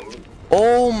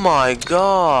 Oh my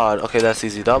god! Okay, that's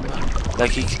easy dub.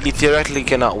 Like he theoretically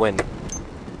cannot win.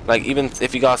 Like even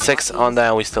if he got 6 on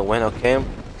that, we still win. Okay.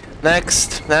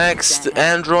 Next,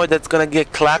 android that's gonna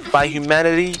get clapped by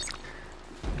humanity.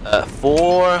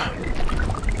 4.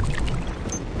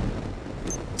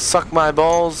 Suck my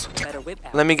balls.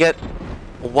 Let me get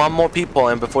 1 more people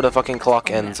and before the fucking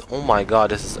clock ends. Oh my god,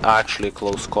 this is actually a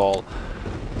close call.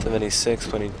 76,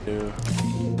 22.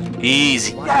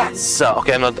 Easy. Yes.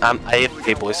 Okay, I'm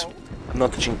AFK, boys. I'm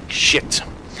not touching shit.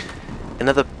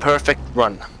 Another perfect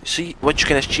run. You see what you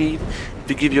can achieve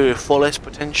if you give your fullest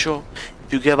potential.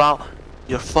 If you give out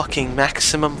your fucking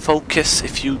maximum focus.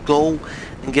 If you go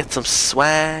and get some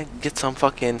swag, get some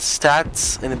fucking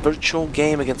stats in a virtual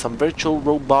game against some virtual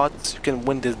robots, you can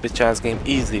win this bitch ass game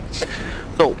easy.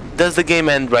 So, does the game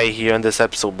end right here in this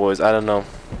episode, boys? I don't know.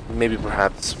 Maybe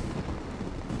perhaps.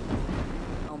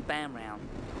 On BAM round.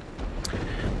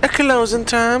 A closing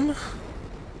time.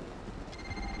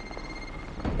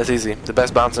 That's easy. The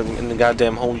best bouncer in the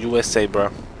goddamn whole USA, bro.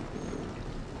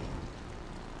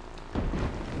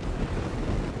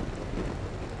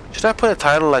 Should I put a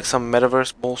title like some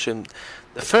metaverse bullshit?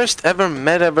 The first ever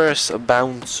metaverse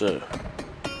bouncer.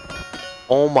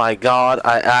 Oh my god,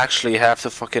 I actually have to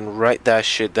fucking write that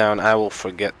shit down. I will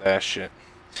forget that shit.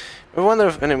 I wonder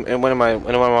if in one of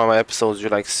my episodes you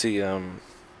like see I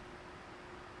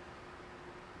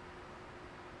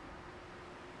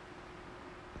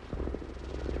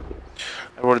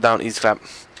wrote it down, easy clap.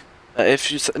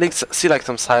 If you see like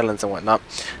some silence and whatnot,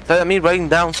 that me writing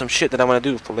down some shit that I want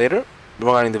to do for later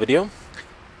regarding the video,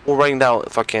 or writing down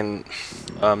fucking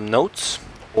notes,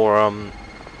 or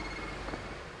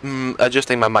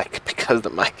adjusting my mic because the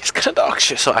mic is kinda dog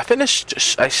shit. So I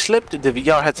slipped the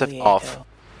VR headset off.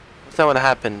 What's that what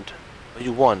happened? Oh,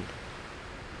 you won.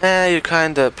 You're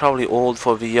kinda probably old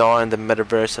for VR and the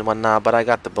metaverse and whatnot, but I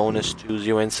got the bonus to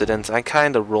 0 incidents. I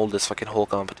kinda rolled this fucking whole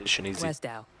competition easy.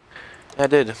 Westow. I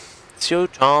did. So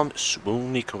Tom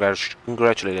Swoony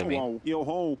congratulated me.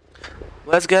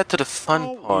 Let's get to the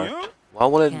fun part.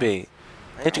 What will it be?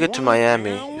 I need to get to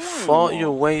Miami. You fought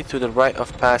your way through the rite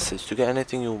of passage to get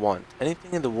anything you want.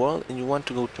 Anything in the world and you want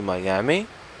to go to Miami?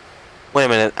 Wait a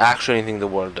minute, actually anything in the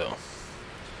world though.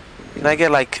 Can I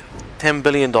get like $10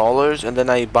 billion and then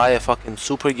I buy a fucking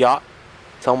super yacht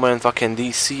somewhere in fucking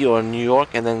DC or New York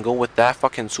and then go with that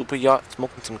fucking super yacht,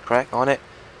 smoking some crack on it,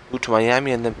 go to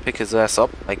Miami and then pick his ass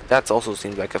up? Like that also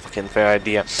seems like a fucking fair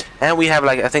idea. And we have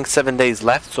like I think 7 days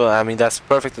left, so I mean that's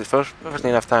perfectly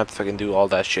enough time to fucking do all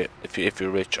that shit if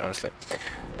you're rich, honestly.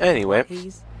 Anyway,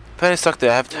 Penny stuck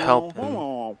there. I have to help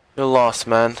him. You're lost,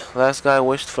 man. Last guy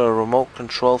wished for a remote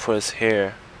control for his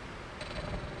hair.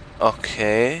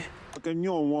 Okay.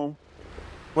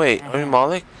 Wait, are you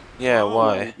Malik? Yeah,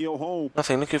 why?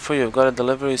 Nothing, looking for you. I've got a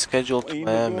delivery scheduled to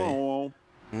Miami.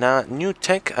 Now, new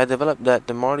tech I developed that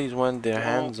the Martys want their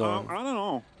hands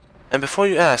on. And before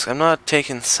you ask, I'm not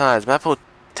taking sides. Mapo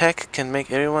tech can make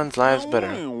everyone's lives better.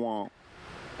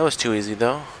 That was too easy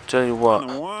though. Tell you what.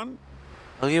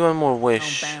 I'll give you one more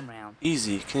wish.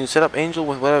 Easy. Can you set up Angel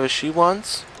with whatever she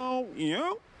wants?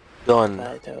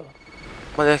 Done.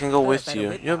 But I can go with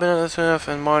you. You've been on this enough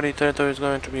and Marty territory is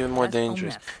going to be more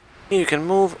dangerous. You can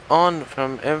move on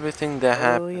from everything that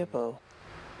happened.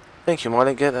 Thank you,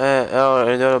 Marty. Get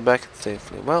our back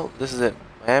safely. Well, this is it.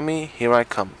 Miami, here I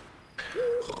come.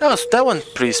 That went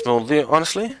pretty smoothly,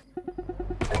 honestly.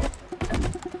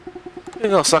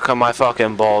 You're gonna suck on my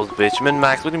fucking balls, bitch.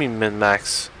 Min-max? What do you mean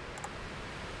min-max?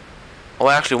 Oh,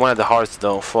 I actually wanted the hearts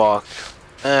though. Fuck.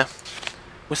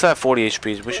 We still have 40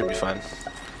 HP. We should be fine.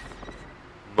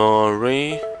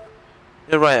 Maury.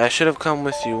 You're right. I should have come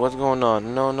with you. What's going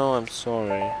on? No, I'm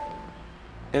sorry.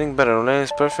 Getting better. Lane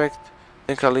is perfect.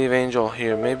 Think I'll leave Angel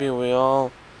here. Maybe we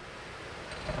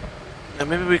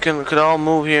could all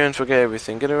move here and forget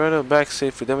everything. Get rid of back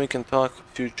safely, then we can talk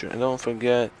future. And don't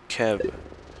forget Kev.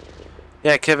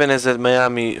 Yeah, Kevin is at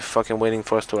Miami fucking waiting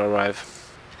for us to arrive.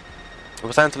 It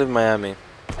was time to leave Miami.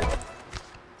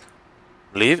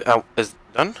 Leave? Is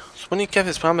done? Sweeney kept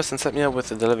his promise and set me up with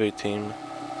the delivery team.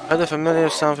 Heard the familiar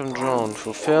sound from drone.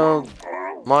 Fulfilled.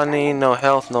 Money, no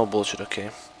health, no bullshit.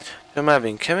 Okay. Who am I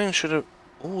having? Kevin should have...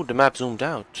 Ooh, the map zoomed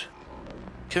out.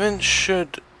 Kevin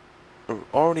should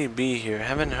already be here.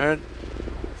 Haven't heard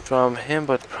from him,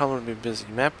 but probably busy.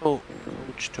 Mapo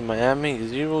coach to Miami,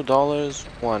 $0,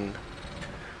 1.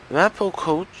 The Mapo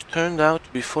coach turned out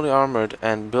to be fully armored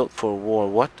and built for war.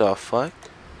 What the fuck?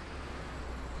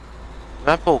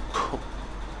 Mapo coach.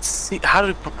 See, how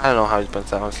did I don't know how he's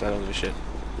pronounced that. Honestly, I don't give a shit.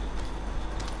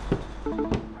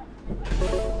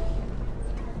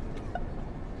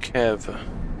 Kev.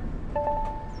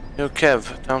 Yo,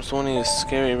 Kev. Tom Stoney is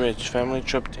scary rich. Family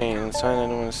trip obtained. Sign I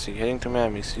don't want to see. Heading to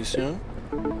Miami. See you soon?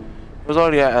 It was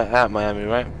already at Miami,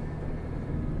 right?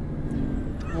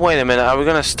 Wait a minute. Are we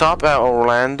gonna stop at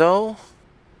Orlando?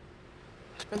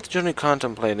 I spent the journey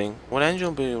contemplating. Would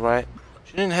Angel be right?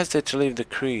 She didn't hesitate to leave the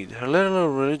creed, her little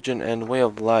religion and way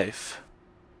of life.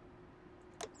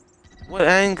 Would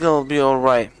Angel be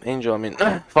alright? Angel, I mean,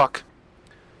 fuck.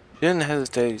 She didn't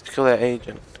hesitate to kill that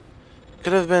agent.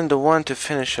 Could have been the one to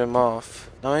finish him off.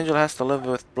 Now Angel has to live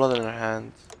with blood on her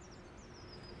hands.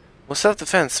 Well,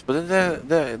 self-defense, but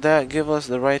did that give us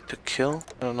the right to kill?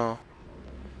 I don't know.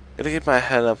 Gotta keep my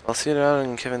head up. I'll see you out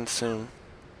in Kevin soon.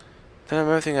 Tell him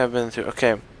everything I've been through.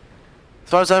 Okay. As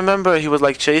far as I remember, he was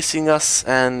like chasing us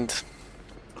and...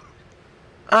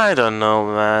 I don't know,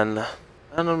 man.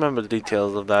 I don't remember the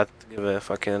details of that. To give a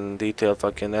fucking detailed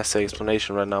fucking essay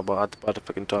explanation right now about the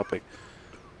fucking topic.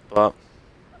 But...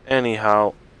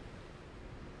 anyhow,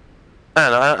 I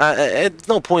don't know, it's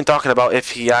no point talking about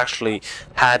if he actually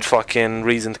had fucking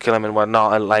reason to kill him and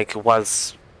whatnot, and like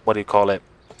was, what do you call it?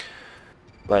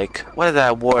 Like, what is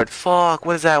that word? Fuck,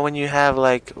 what is that when you have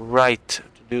like right to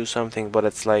do something, but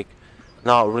it's like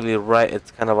not really right,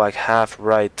 it's kind of like half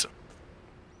right.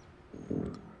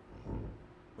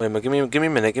 Wait a minute, give me a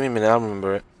minute, I'll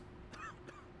remember it.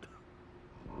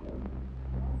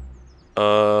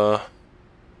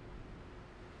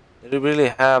 Did we really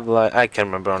have like, I can't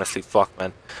remember honestly, fuck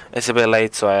man. It's a bit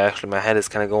late, so my head is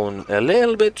kind of going a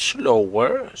little bit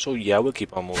slower, so yeah, we'll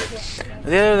keep on moving. At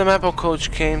the end of the map, our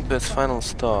coach came to its final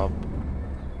stop.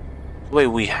 Wait,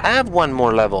 we have one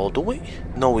more level, do we?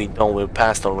 No we don't, we're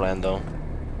past Orlando.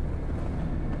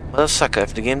 What a sucker,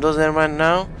 if the game does that right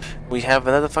now, we have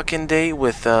another fucking day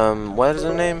with, what is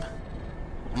her name?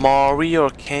 Mari or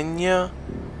Kenya?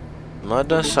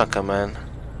 Mother sucker, man.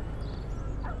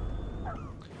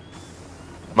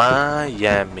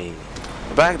 Miami.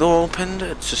 The back door opened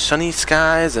to sunny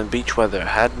skies and beach weather.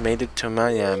 Had made it to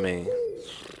Miami.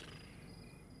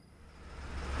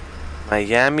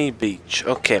 Miami Beach.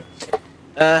 Okay.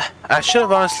 I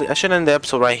should end the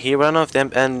episode right here. I don't know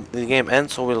if the game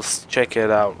ends, so we'll check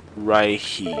it out right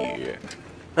here.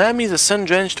 Miami's a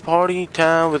sun-drenched party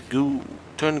town with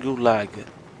turned gulag.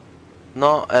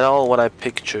 Not at all what I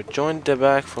pictured. Joined the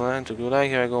back for land to gulag.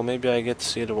 Here I go. Maybe I get to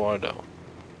see Eduardo.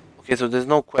 Okay, so there's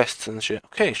no quests and shit.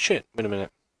 Okay, shit. Wait a minute.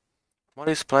 What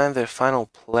is planned their final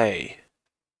play?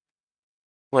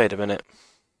 Wait a minute.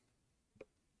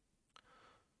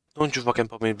 Don't you fucking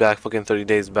put me back fucking 30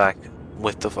 days back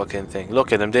with the fucking thing.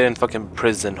 Look at them, they're in fucking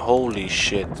prison. Holy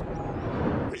shit.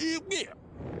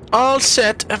 All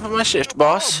set for my shift,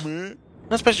 boss.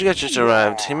 No special guest just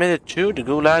arrived. He made it too. The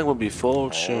gulag will be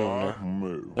full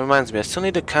soon. That reminds me, I still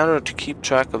need a counter to keep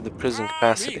track of the prison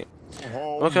capacity.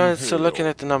 Okay, so looking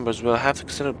at the numbers, we'll have to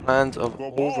consider plans of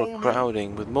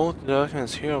overcrowding. With most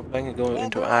documents here, I'm planning to go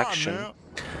into action.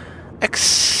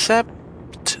 Except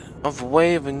of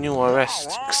wave a new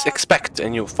arrest. Expect a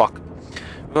new fuck.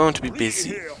 We're going to be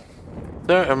busy.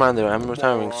 Sir, reminder, I'm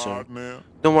retiring soon.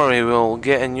 Don't worry, we'll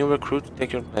get a new recruit to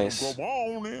take your place.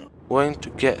 Going to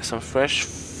get some fresh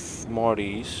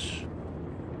Smarties.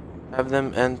 Have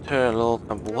them enter a little...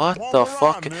 What the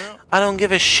fuck? I don't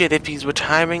give a shit if he's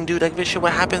retiring, dude. I give a shit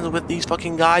what happens with these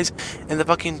fucking guys in the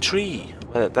fucking tree.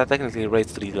 Well, that technically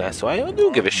rates 3 less, so I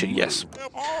do give a shit, yes.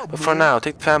 But for now,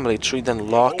 take the family tree, then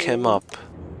lock him up.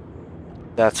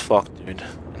 That's fucked, dude.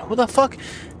 And who the fuck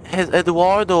has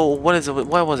Eduardo...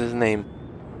 What was his name?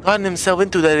 Gotten himself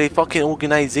into that fucking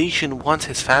organization wants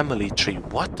his family tree.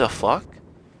 What the fuck?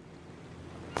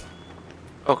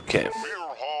 Okay.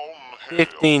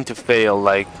 15 to fail,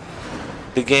 like,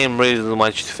 the game really doesn't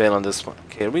want you to fail on this one.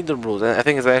 Okay, read the rules. I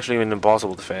think it's actually even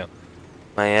impossible to fail.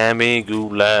 Miami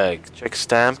Gulag. Check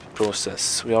stamp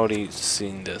process. We already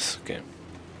seen this. Okay.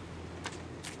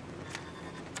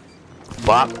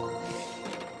 Bop.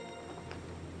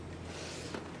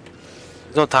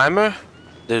 There's no timer?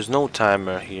 There's no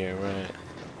timer here, right?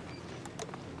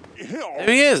 There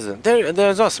he is!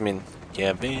 There's us, I mean.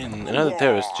 Kevin, another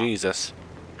terrorist, Jesus.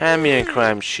 Hand me a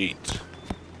crime sheet.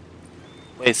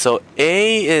 Wait, so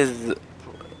A is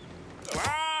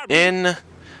in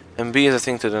and B is a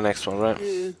thing to the next one, right?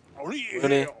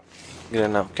 Ready? Get it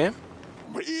now, okay?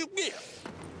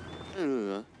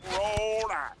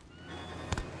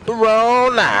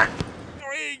 Rolla!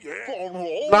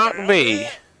 Not me,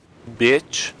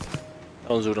 bitch.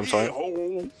 That was rude, I'm sorry.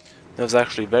 That was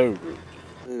actually very rude.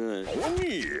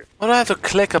 Why do I have to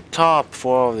click up top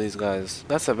for all of these guys?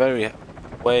 That's a very...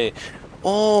 Wait.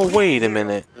 Oh, wait a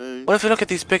minute. What if we look at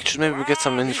these pictures, maybe we get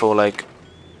some info like...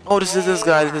 Oh, this is this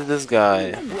guy, this is this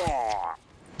guy.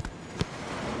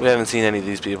 We haven't seen any of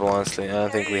these people, honestly. I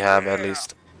don't think we have, at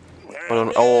least.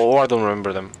 Or I don't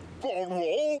remember them.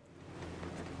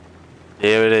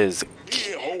 There it is.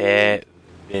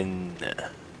 Kevin.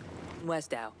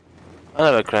 Westow.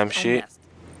 Another crime sheet.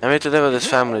 I'm here to deliver this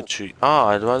family tree. Ah,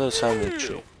 I'd rather this family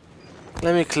tree.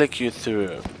 Let me click you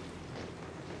through.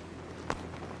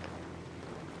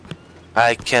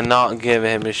 I cannot give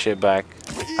him his shit back.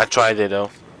 I tried it though.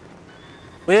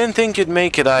 We didn't think you'd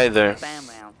make it either.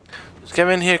 Just come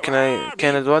in here.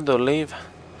 Can Eduardo leave?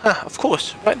 Huh, of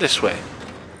course. Right this way.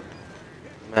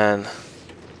 Man.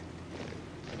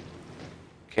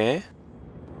 Okay.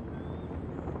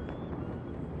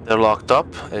 They're locked up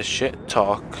as shit.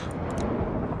 Talk.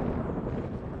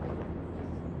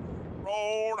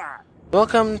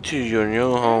 Welcome to your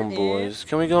new home, boys.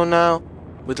 Can we go now?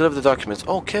 We deliver the documents.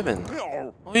 Oh, Kevin.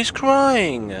 Oh, he's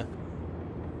crying.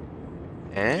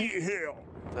 Eh?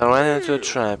 I ran into a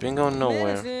trap. You ain't going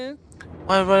nowhere.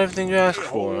 Why write everything you asked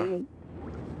for?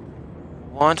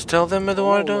 Want to tell them,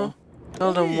 Eduardo?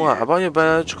 Tell them what? About your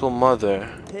biological mother.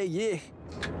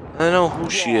 I know who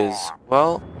she is.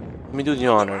 Well, let me do the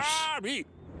honors.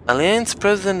 Alliance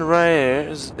President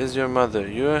Reyes is your mother.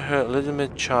 You're her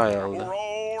legitimate child.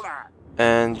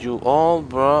 And you all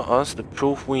brought us the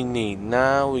proof we need.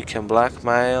 Now we can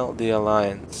blackmail the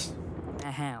Alliance.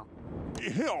 How?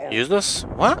 Useless?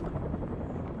 What?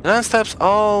 The Alliance types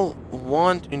all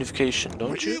want unification,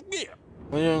 don't you?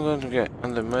 What are you going to get?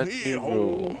 Under Matthew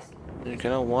rule. You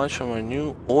cannot watch from our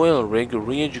new oil rig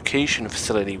re-education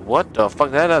facility. What the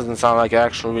fuck? That doesn't sound like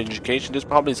actual re-education. There's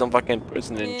probably some fucking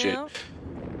prison and shit.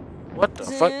 What the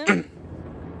fuck? What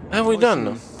have we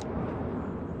done?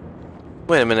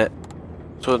 Wait a minute.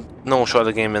 So no shot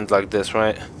the game ends like this,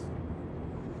 right?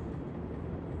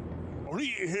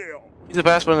 He's a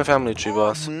passport in the family tree,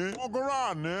 boss.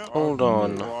 Hold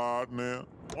on.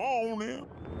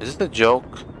 Is this a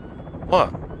joke?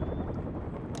 What?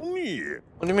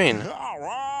 What do you mean?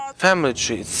 Family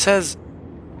tree. It says...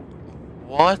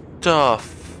 What the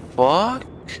fuck?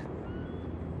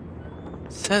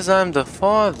 It says I'm the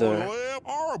father.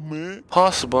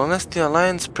 Possible, unless the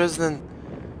Alliance president...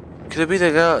 Could it be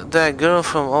that girl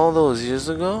from all those years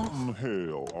ago?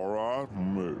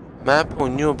 Mappo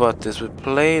knew about this. We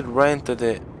played right into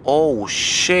the... Oh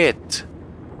shit!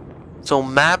 So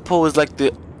Mappo is like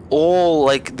the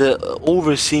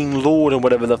overseeing lord and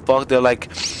whatever the fuck. They're like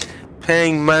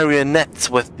playing marionettes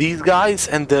with these guys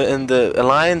and the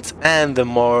Alliance and the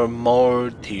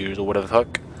Martyrs or whatever the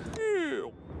fuck.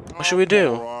 What should we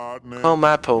do? Call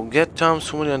Mappo, get Tom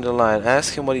Sweeney on the line,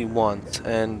 ask him what he wants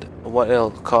and what it'll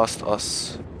cost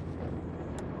us.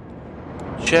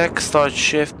 Check, start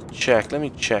shift, check. Let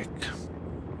me check.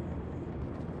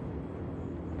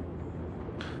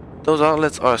 Those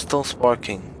outlets are still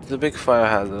sparking. There's a big fire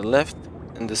hazard. Left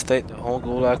in the state, the whole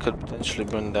gulag could potentially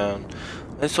burn down.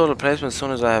 Let's sort replacement as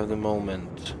soon as I have the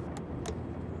moment.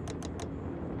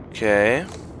 Okay.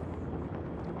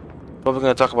 Probably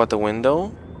gonna talk about the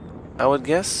window, I would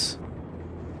guess.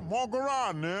 So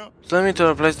let me to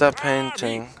replace that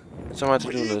painting. It's on my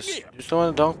to-do list. You still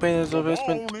want a dog paint as a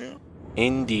replacement?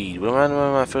 Indeed. Remind me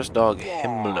of my first dog,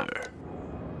 Himmler.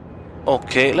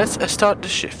 Okay, let's start the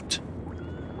shift.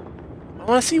 I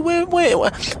wanna see wait.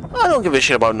 I don't give a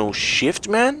shit about no shift,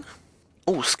 man.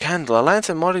 Oh, scandal. Alliance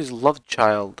and Marty's love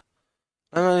child.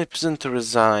 90% to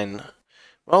resign.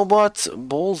 Robots,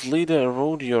 Bull's leader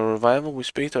erode your revival. We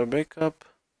speak to our breakup.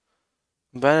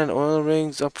 Abandoned oil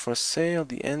rigs up for sale.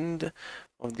 The end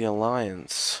of the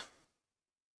Alliance.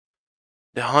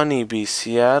 The Honeybee,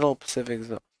 Seattle Pacific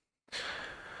Zone.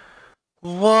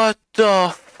 What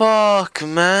the fuck,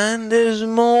 man? There's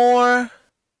more?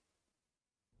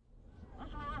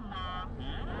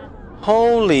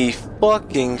 Holy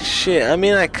fucking shit. I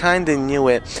mean, I kinda knew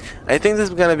it. I think this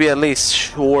is gonna be at least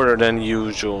shorter than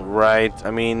usual, right? I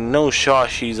mean, no shot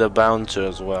she's a bouncer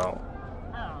as well.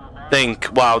 Think.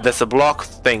 Wow, that's a block.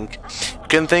 Think. You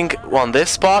can think on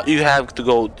this spot, you have to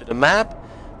go to the map,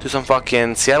 to some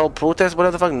fucking Seattle protest,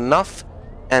 whatever the fuck, enough,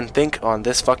 and think on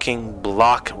this fucking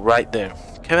block right there.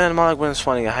 Kevin and Malik when it's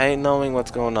funny. I hate knowing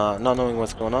what's going on, not knowing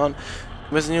what's going on.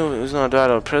 Missing you is gonna die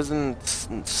to a president's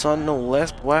son, no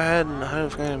less. But why hadn't I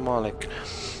heard of Malik?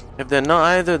 If they're not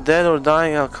either dead or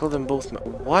dying, I'll kill them both.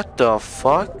 What the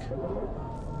fuck?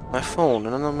 My phone,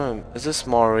 another moment. Is this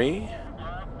Maury?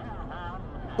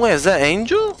 Wait, is that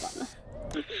Angel?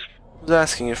 Who's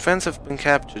asking? Your friends have been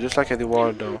captured, just like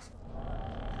Eduardo.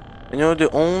 And you're the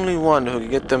only one who can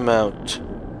get them out.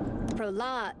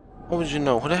 What would you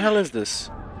know? Who the hell is this?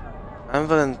 I'm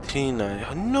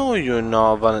Valentina. No, you're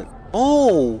not Valentina.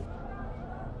 Oh!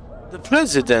 The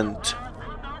president!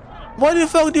 Why the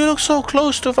fuck do you look so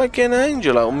close to fucking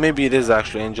Angela? Or maybe it is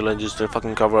actually Angela, just to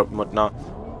fucking cover up and whatnot.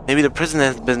 Maybe the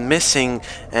president has been missing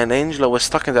and Angela was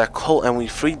stuck in that cult and we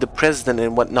freed the president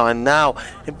and whatnot, and now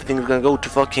everything's gonna go to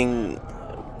fucking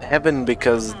heaven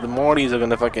because the Mortys are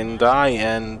gonna fucking die,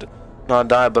 and not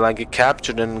die but like get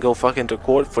captured and go fucking to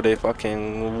court for their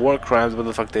fucking war crimes, what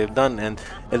the fuck they've done. And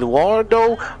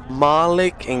Eduardo,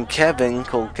 Malik and Kevin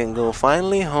can go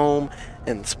finally home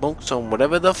and smoke some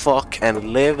whatever the fuck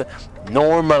and live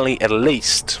normally, at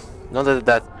least. Not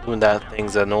that doing that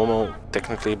things are normal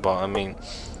technically, but I mean,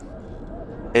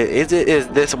 is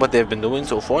this what they've been doing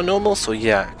so far normal? So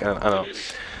yeah, I don't know.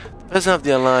 President of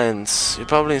the Alliance, you've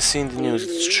probably seen the news,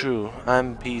 it's true.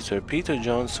 I'm Peter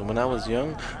Johnson. When I was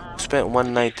young, we spent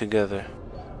one night together.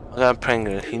 I got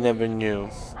pregnant, he never knew.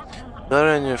 Daughter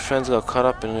and your friends got caught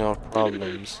up in your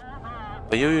problems.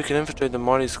 But you can infiltrate the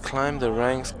Mortys, climb the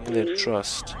ranks, gain their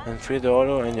trust, and free the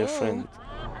Oro and your friend.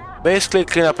 Basically,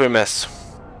 clean up your mess.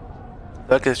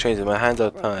 Luck is changing, my hands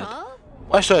are tied.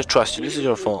 Why should I trust you? This is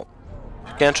your fault.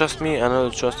 If you can't trust me, I know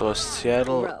the trust of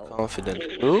Seattle Confident.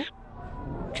 Who?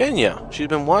 Kenya. She's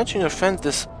been watching her friends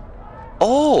this...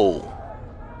 Oh!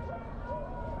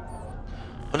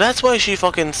 Well, that's why she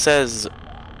fucking says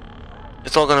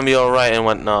it's all gonna be alright and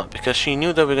whatnot. Because she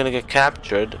knew that we're gonna get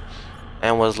captured.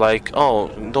 And was like, oh,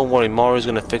 don't worry, Maury's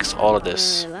gonna fix all of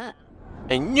this.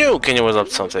 I knew Kenya was up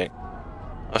to something.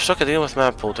 I've struck a deal with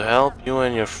Maple to help you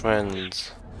and your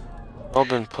friends. All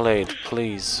been played,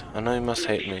 please. I know you must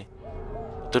hate me.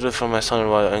 Do it for my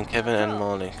son-in-law and Kevin and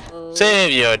Molly.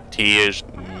 Save your tears.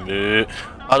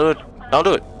 I'll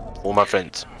do it for my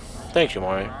friends. Thank you,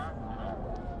 Maury.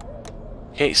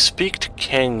 Okay, speak to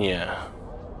Kenya.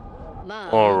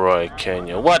 Alright,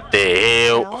 Kenya. What the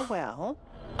hell?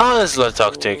 Oh, let's let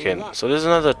talk taken. So there's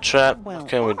another trap. What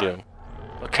can we do?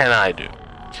 What can I do?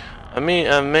 I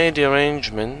made the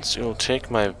arrangements. You'll take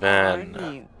my van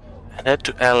and head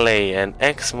to LA, and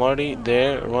ex-Marty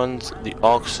there runs the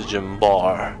oxygen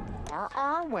bar.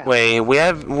 Wait, we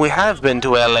have been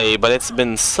to LA, but it's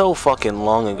been so fucking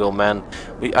long ago, man.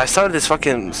 I started this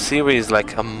fucking series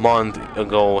like a month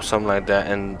ago or something like that,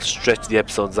 and stretched the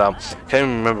episodes out. Can't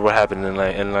even remember what happened in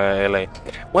LA.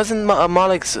 Wasn't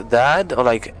Malik's dad or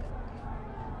like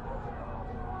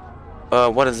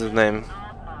what is his name?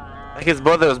 Like his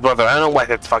brother's brother. I don't know what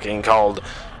it's fucking called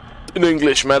in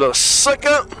English, matter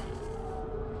sucker.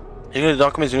 You get the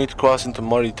documents you need to cross into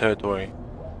Marty territory.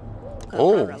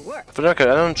 Oh, for the record,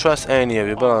 I don't trust any of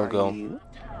you, but I'll go.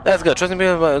 That's good. Trusting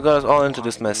people got us all into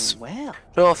this mess.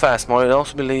 Travel fast, Marty. I'll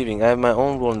also be leaving. I have my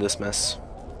own role in this mess.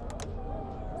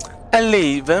 I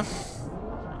leave.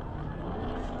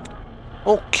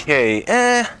 Okay.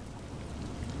 I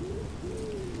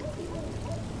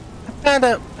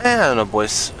don't know,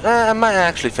 boys. I might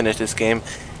actually finish this game,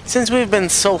 since we've been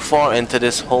so far into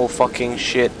this whole fucking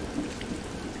shit.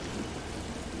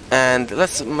 And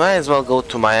might as well go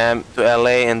to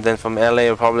LA, and then from LA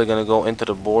we're probably gonna go into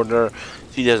the border.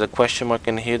 See, there's a question mark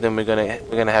in here. Then we're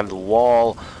gonna have the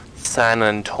wall, San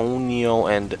Antonio,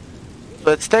 and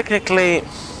so it's technically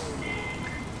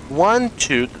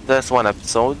that's one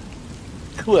episode,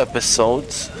 2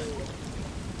 episodes,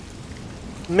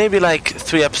 maybe like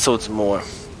 3 episodes more.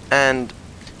 And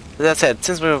as I said,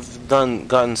 since we've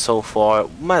gotten so far,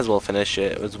 might as well finish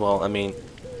it as well. I mean,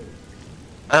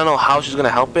 I don't know how she's gonna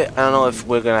help it. I don't know if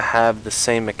we're gonna have the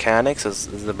same mechanics as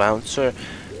the bouncer.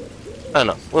 I don't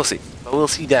know. We'll see. But we'll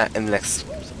see that in the next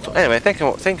episode. So anyway, thank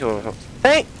you.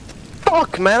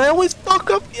 Fuck, man! I always fuck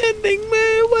up the ending,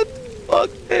 man. What the fuck,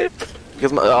 man?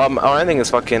 Because our ending is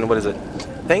fucking. What is it?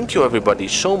 Thank you, everybody,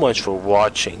 so much for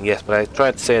watching. Yes, but I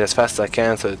tried to say it as fast as I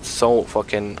can, so it's so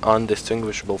fucking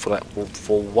undistinguishable for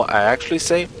what I actually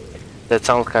say. That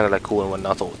sounds kind of like cool and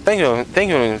whatnot. So thank you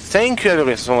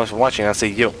everybody so much for watching. I'll see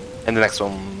you in the next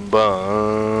one.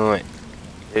 Bye.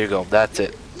 There you go. That's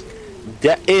it.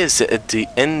 That is the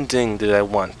ending that I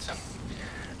want.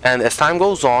 And as time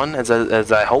goes on, as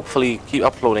I hopefully keep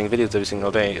uploading videos every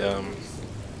single day,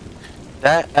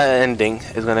 that ending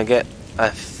is gonna get, I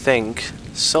think,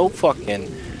 so fucking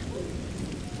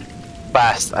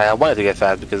fast. I want it to get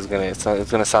fast because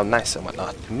it's gonna sound nice and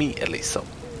whatnot to me, at least. So,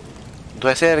 do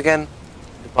I say it again?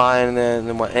 And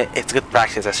then it's good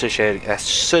practice. I should say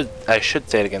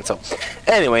it again. So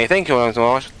anyway, thank you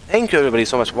everybody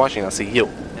so much for watching. I'll see you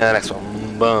in the next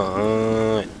one.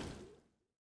 Bye.